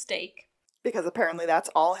mean steak. Because apparently that's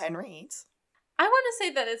all Henry eats. I want to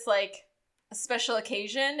say that it's like a special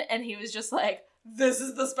occasion, and he was just like, "This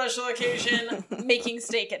is the special occasion," making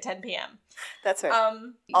steak at 10 p.m. That's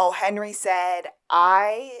right. Henry said,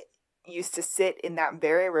 "I used to sit in that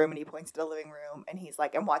very room," and he points to the living room, and he's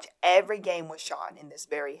like, "and watch every game with Sean in this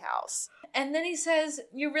very house." And then he says,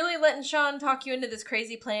 "You're really letting Sean talk you into this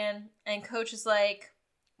crazy plan." And Coach is like,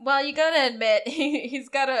 "Well, you gotta admit, he's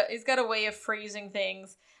got a way of phrasing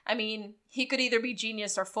things. I mean, he could either be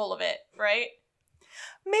genius or full of it, right?"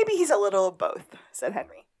 "Maybe he's a little of both," said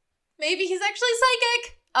Henry. "Maybe he's actually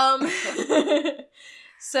psychic."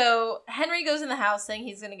 So Henry goes in the house saying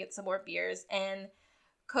he's gonna get some more beers, and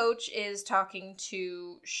Coach is talking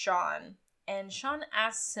to Sean, and Sean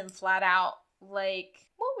asks him flat out, like,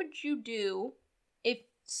 "What would you do if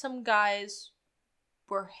some guys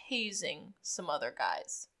were hazing some other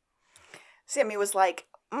guys?" Sammy was like,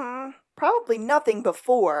 "Probably nothing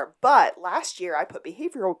before, but last year I put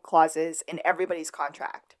behavioral clauses in everybody's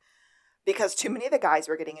contract because too many of the guys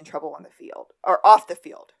were getting in trouble on the field, or off the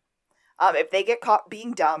field. If they get caught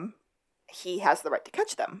being dumb, he has the right to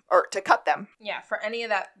catch them, or to cut them." Yeah, for any of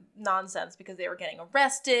that nonsense, because they were getting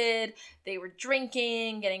arrested, they were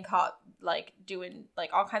drinking, getting caught, like, doing,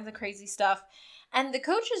 like, all kinds of crazy stuff. And the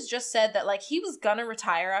coach has just said that, like, he was gonna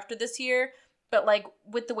retire after this year, but, like,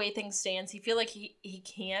 with the way things stands, he feel like he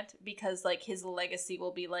can't, because, like, his legacy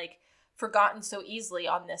will be, like, forgotten so easily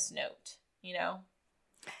on this note, you know?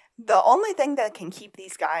 The only thing that can keep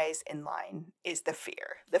these guys in line is the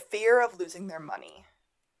fear of losing their money.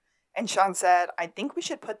 And Sean said, "I think we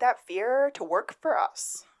should put that fear to work for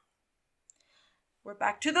us." We're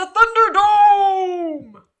back to the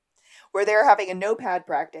Thunderdome! Where they're having a no-pad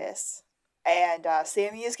practice, and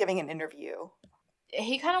Sammy is giving an interview.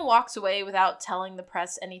 He kind of walks away without telling the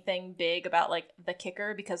press anything big about, like, the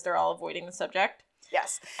kicker, because they're all avoiding the subject.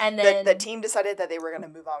 Yes. And then the team decided that they were going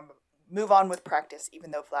to move on with practice,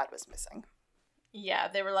 even though Vlad was missing. Yeah,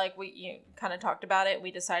 they were like, we kind of talked about it.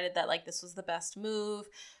 We decided that, like, this was the best move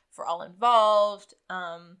for all involved.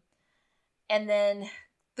 And then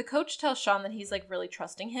the coach tells Sean that he's, like, really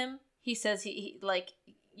trusting him. He says he like,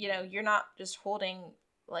 you know, "You're not just holding,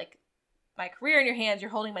 like, my career in your hands,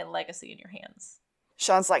 you're holding my legacy in your hands."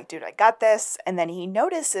 Sean's like, "Dude, I got this." And then he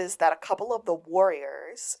notices that a couple of the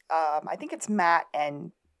warriors, I think it's Matt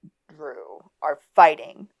and Drew, are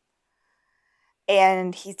fighting.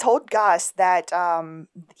 And he told Gus that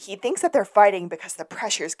he thinks that they're fighting because the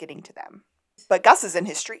pressure's getting to them. But Gus is in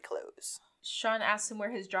his street clothes. Sean asks him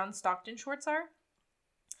where his John Stockton shorts are.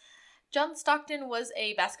 John Stockton was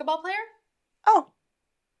a basketball player. Oh.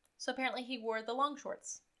 So apparently he wore the long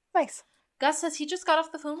shorts. Nice. Gus says he just got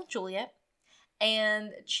off the phone with Juliet,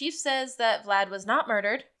 And Chief says that Vlad was not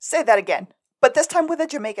murdered. Say that again, but this time with a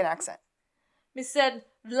Jamaican accent. He said,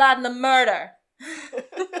 Vlad the murder.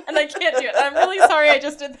 And I can't do it. I'm really sorry I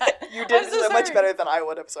just did that. You did so much better than I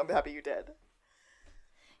would have, so I'm happy you did.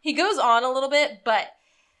 He goes on a little bit, but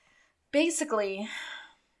basically,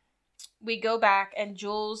 we go back and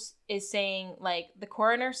Jules is saying, like, the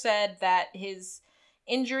coroner said that his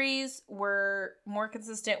injuries were more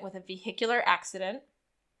consistent with a vehicular accident.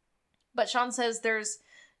 But Sean says there's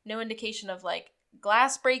no indication of, like,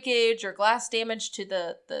 glass breakage or glass damage to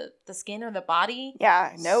the skin or the body.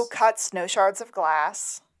 Yeah, no cuts, no shards of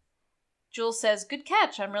glass. Jules says, good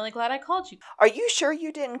catch. I'm really glad I called you. Are you sure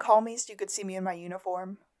you didn't call me so you could see me in my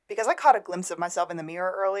uniform? Because I caught a glimpse of myself in the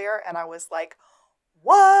mirror earlier, and I was like,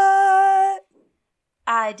 what?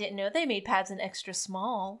 I didn't know they made pads in extra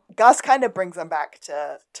small. Gus kind of brings them back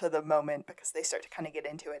to the moment because they start to kind of get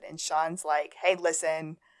into it. And Sean's like, hey,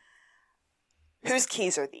 listen, whose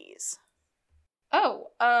keys are these? Oh,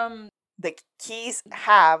 The keys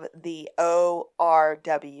have the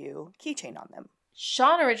ORW keychain on them.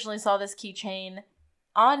 Sean originally saw this keychain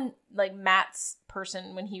on, like, Matt's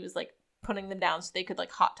person when he was, like, putting them down so they could,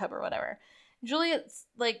 like, hot tub or whatever. Juliet,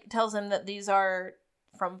 like, tells him that these are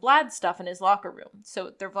from Vlad's stuff in his locker room.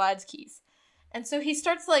 So they're Vlad's keys. And so he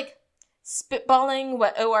starts, like, spitballing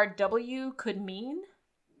what ORW could mean.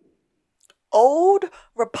 Old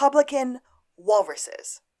Republican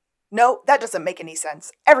walruses. No, that doesn't make any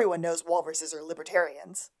sense. Everyone knows walruses are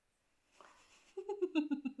libertarians.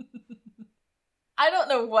 I don't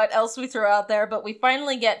know what else we throw out there, but we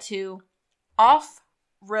finally get to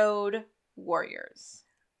off-road warriors.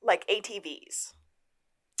 Like ATVs.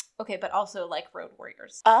 Okay, but also like road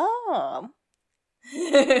warriors.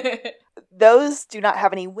 Those do not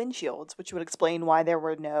have any windshields, which would explain why there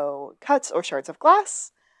were no cuts or shards of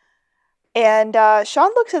glass. And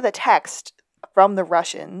Sean looks at the text from the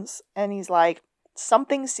Russians, and he's like,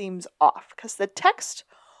 something seems off, because the text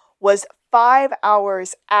was 5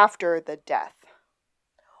 hours after the death.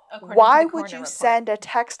 Why would you send a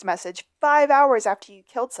text message 5 hours after you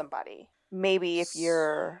killed somebody? Maybe if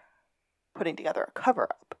you're putting together a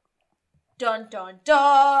cover-up. Dun, dun,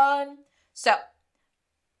 dun! So,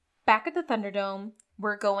 back at the Thunderdome,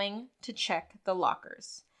 we're going to check the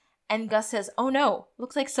lockers. And Gus says, oh no,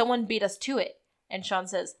 looks like someone beat us to it. And Sean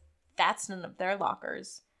says, that's none of their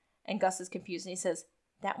lockers. And Gus is confused and he says,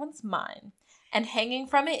 that one's mine. And hanging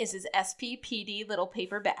from it is his SPPD little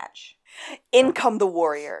paper badge. In come the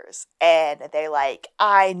warriors. And they like,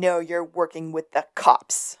 I know you're working with the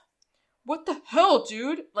cops. What the hell,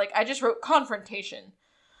 dude? Like, I just wrote confrontation.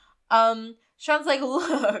 Sean's like,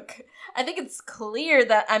 look, I think it's clear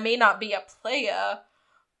that I may not be a playa,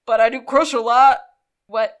 but I do crush a lot.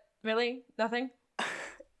 What? Really? Nothing?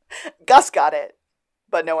 Gus got it,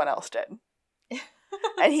 but no one else did.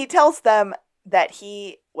 And he tells them that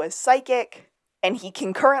he was psychic, and he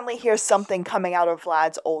can currently hear something coming out of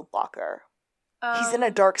Vlad's old locker. He's in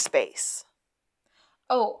a dark space.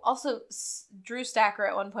 Oh, also, Drew Stacker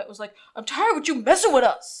at one point was like, I'm tired of you messing with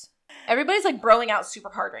us. Everybody's like broing out super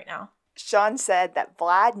hard right now. Sean said that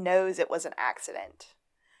Vlad knows it was an accident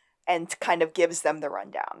and kind of gives them the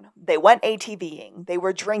rundown. They went ATVing. They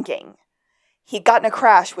were drinking. He got in a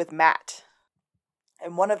crash with Matt.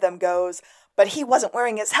 And one of them goes, but he wasn't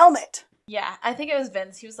wearing his helmet. Yeah, I think it was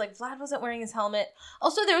Vince. He was like, Vlad wasn't wearing his helmet.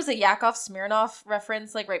 Also, there was a Yakov Smirnoff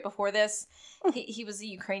reference, like, right before this. He was a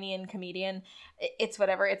Ukrainian comedian. It's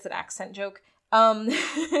whatever. It's an accent joke. But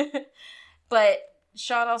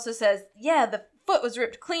Sean also says, yeah, the foot was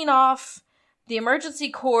ripped clean off. The emergency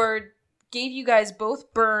cord gave you guys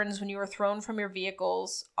both burns when you were thrown from your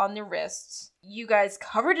vehicles on the wrists. You guys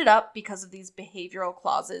covered it up because of these behavioral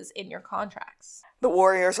clauses in your contracts. The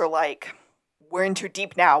warriors are like, we're in too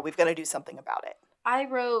deep now. We've got to do something about it. I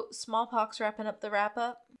wrote smallpox wrapping up the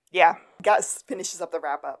wrap-up. Yeah, Gus finishes up the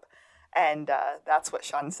wrap-up. And that's what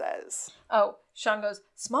Sean says. Oh, Sean goes,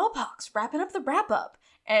 smallpox wrapping up the wrap-up.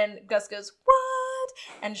 And Gus goes, what?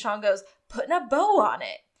 And Sean goes, putting a bow on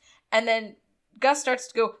it. And then Gus starts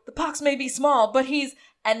to go, the pox may be small, but he's...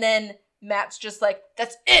 And then Matt's just like,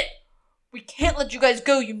 that's it! We can't let you guys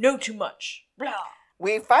go, you know too much. Blah.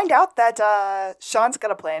 We find out that Sean's got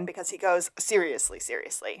a plan because he goes,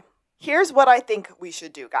 seriously. Here's what I think we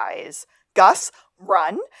should do, guys. Gus,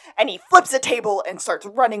 run. And he flips a table and starts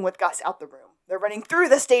running with Gus out the room. They're running through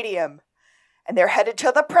the stadium. And they're headed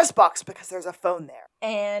to the press box because there's a phone there.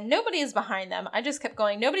 And nobody is behind them. I just kept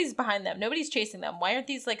going, nobody's behind them. Nobody's chasing them. Why aren't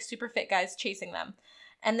these, like, super fit guys chasing them?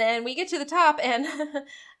 And then we get to the top and...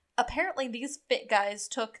 Apparently, these fit guys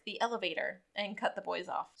took the elevator and cut the boys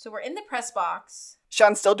off. So we're in the press box.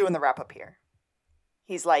 Sean's still doing the wrap-up here.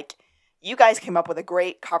 He's like, You guys came up with a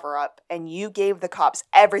great cover-up, and you gave the cops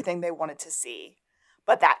everything they wanted to see.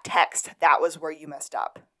 But that text, that was where you messed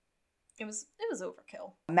up. It was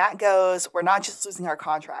overkill. Matt goes, we're not just losing our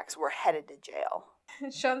contracts, we're headed to jail.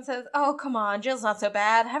 Sean says, oh, come on, jail's not so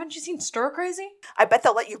bad. Haven't you seen Stir Crazy? I bet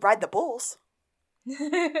they'll let you ride the bulls.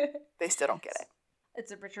 They still don't get it.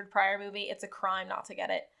 It's a Richard Pryor movie. It's a crime not to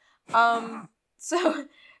get it. So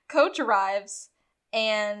Coach arrives,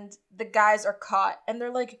 and the guys are caught, and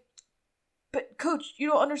they're like, but Coach, you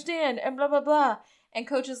don't understand, and blah, blah, blah. And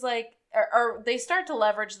Coach is like, or they start to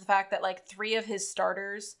leverage the fact that, like, 3 of his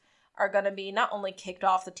starters are going to be not only kicked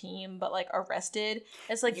off the team, but, like, arrested.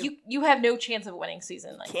 It's like, you have no chance of winning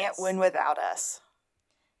season like can't this. Win without us.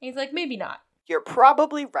 And he's like, maybe not. You're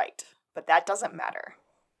probably right, but that doesn't matter.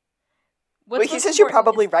 He says you're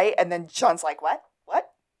probably right, and then Sean's like, what?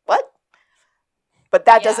 But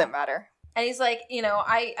that doesn't matter. And he's like,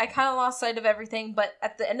 I kind of lost sight of everything, but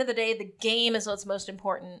at the end of the day, the game is what's most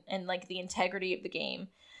important, and, like, the integrity of the game.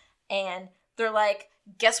 And they're like,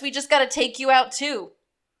 guess we just got to take you out, too.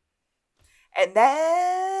 And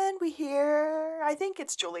then we hear, I think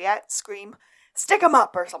it's Juliet scream, stick 'em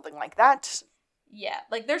up, or something like that. Yeah,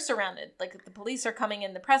 like, they're surrounded. Like, the police are coming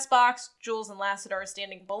in the press box. Jules and Lassiter are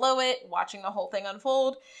standing below it, watching the whole thing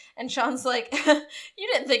unfold. And Sean's like, you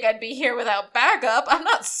didn't think I'd be here without backup. I'm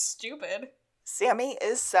not stupid. Sammy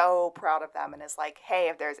is so proud of them and is like, hey,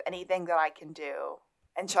 if there's anything that I can do.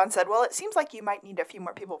 And Sean said, well, it seems like you might need a few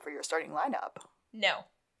more people for your starting lineup. No.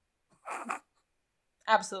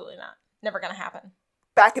 Absolutely not. Never gonna happen.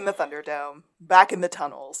 Back in the Thunderdome. Back in the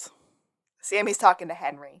tunnels. Sammy's talking to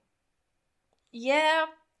Henry. Yeah,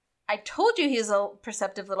 I told you he's a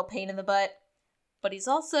perceptive little pain in the butt, but he's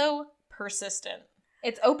also persistent.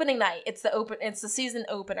 It's opening night. It's the season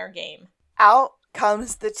opener game. Out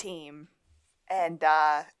comes the team, and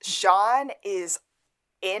Sean is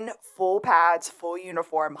in full pads, full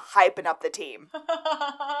uniform, hyping up the team.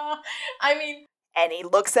 I mean, and he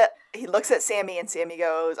looks at Sammy, and Sammy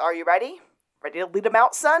goes, "Are you ready? Ready to lead him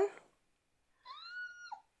out, son?"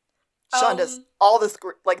 Sean does all this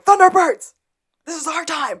like Thunderbirds. This is our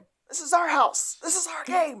time. This is our house. This is our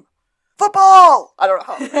game. Football! I don't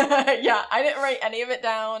know how. Yeah, I didn't write any of it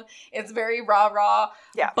down. It's very rah-rah.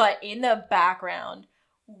 Yeah. But in the background,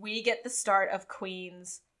 we get the start of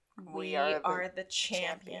Queens. We are the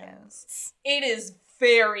champions. It is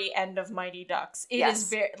very end of Mighty Ducks. It is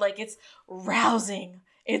very, like, it's rousing.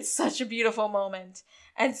 It's such a beautiful moment.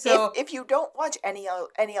 And so... If you don't watch any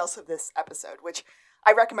else of this episode, which...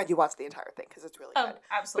 I recommend you watch the entire thing because it's really good.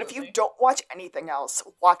 Absolutely. But if you don't watch anything else,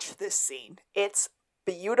 watch this scene. It's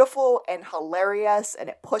beautiful and hilarious, and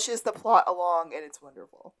it pushes the plot along, and it's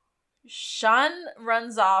wonderful. Sean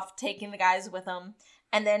runs off, taking the guys with him,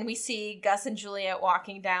 and then we see Gus and Juliet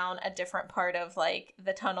walking down a different part of, like,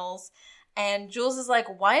 the tunnels, and Jules is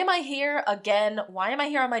like, why am I here again? Why am I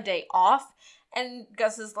here on my day off? And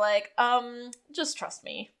Gus is like, just trust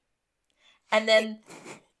me. And then...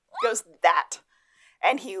 goes that...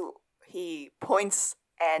 And he points,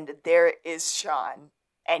 and there is Sean,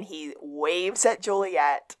 and he waves at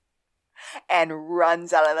Juliet and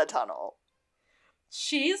runs out of the tunnel.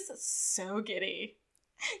 She's so giddy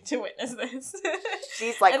to witness this.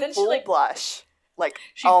 She's like full blush. Like,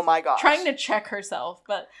 oh my gosh. Trying to check herself,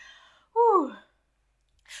 but whew.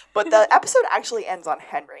 But the episode actually ends on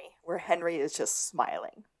Henry, where Henry is just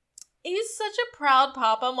smiling. He's such a proud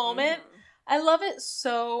papa moment. I love it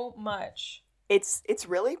so much. It's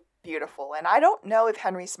really beautiful, and I don't know if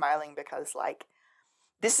Henry's smiling because, like,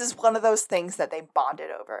 this is one of those things that they bonded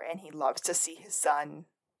over, and he loves to see his son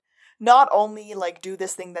not only, like, do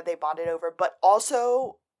this thing that they bonded over, but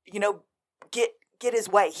also, get his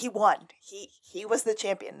way. He won. He was the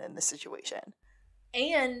champion in this situation.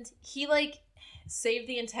 And he, like, saved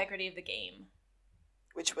the integrity of the game.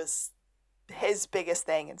 Which was his biggest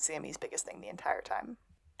thing and Sammy's biggest thing the entire time.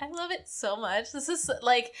 I love it so much. This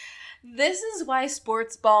is why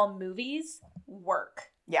sports ball movies work.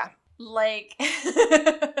 Yeah. Like,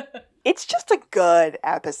 it's just a good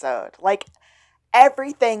episode. Like,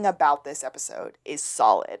 everything about this episode is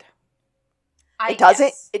solid. It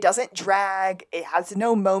doesn't drag. It has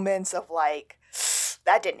no moments of like,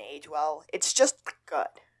 that didn't age well. It's just good.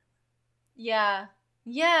 Yeah.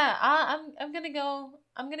 I'm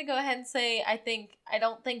gonna go ahead and say I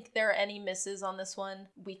don't think there are any misses on this one.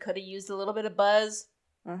 We could have used a little bit of buzz,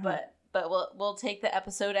 but we'll take the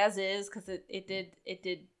episode as is because it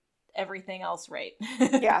did everything else right.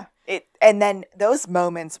 Yeah. And then those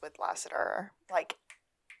moments with Lassiter, like,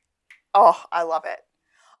 oh, I love it.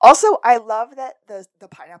 Also, I love that the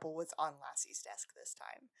pineapple was on Lassie's desk this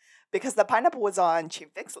time because the pineapple was on Chief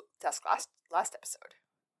Vic's desk last episode.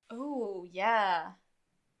 Oh, yeah.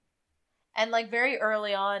 And like very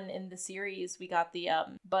early on in the series, we got the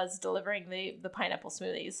Buzz delivering the pineapple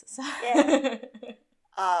smoothies. So. Yeah.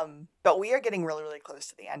 But we are getting really, really close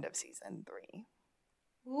to the end of season 3.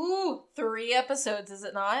 Ooh, 3 episodes, is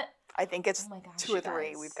it not? I think it's oh my gosh, 2 or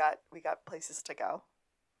 3. guys. We got places to go.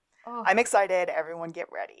 Oh, I'm excited. Everyone get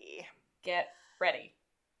ready. get ready.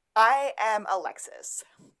 I am Alexis.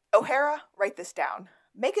 O'Hara, write this down.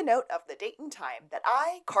 Make a note of the date and time that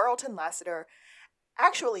I, Carlton Lassiter,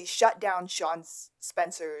 actually shut down Sean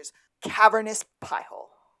Spencer's cavernous pie hole.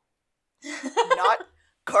 Not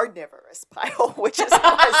carnivorous pie hole, which is what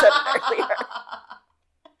I said earlier.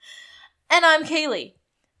 And I'm Kaylee.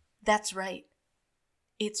 That's right.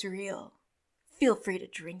 It's real. Feel free to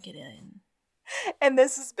drink it in. And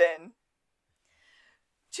this has been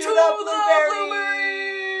To the Blueberry!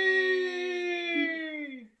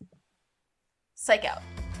 Psych out.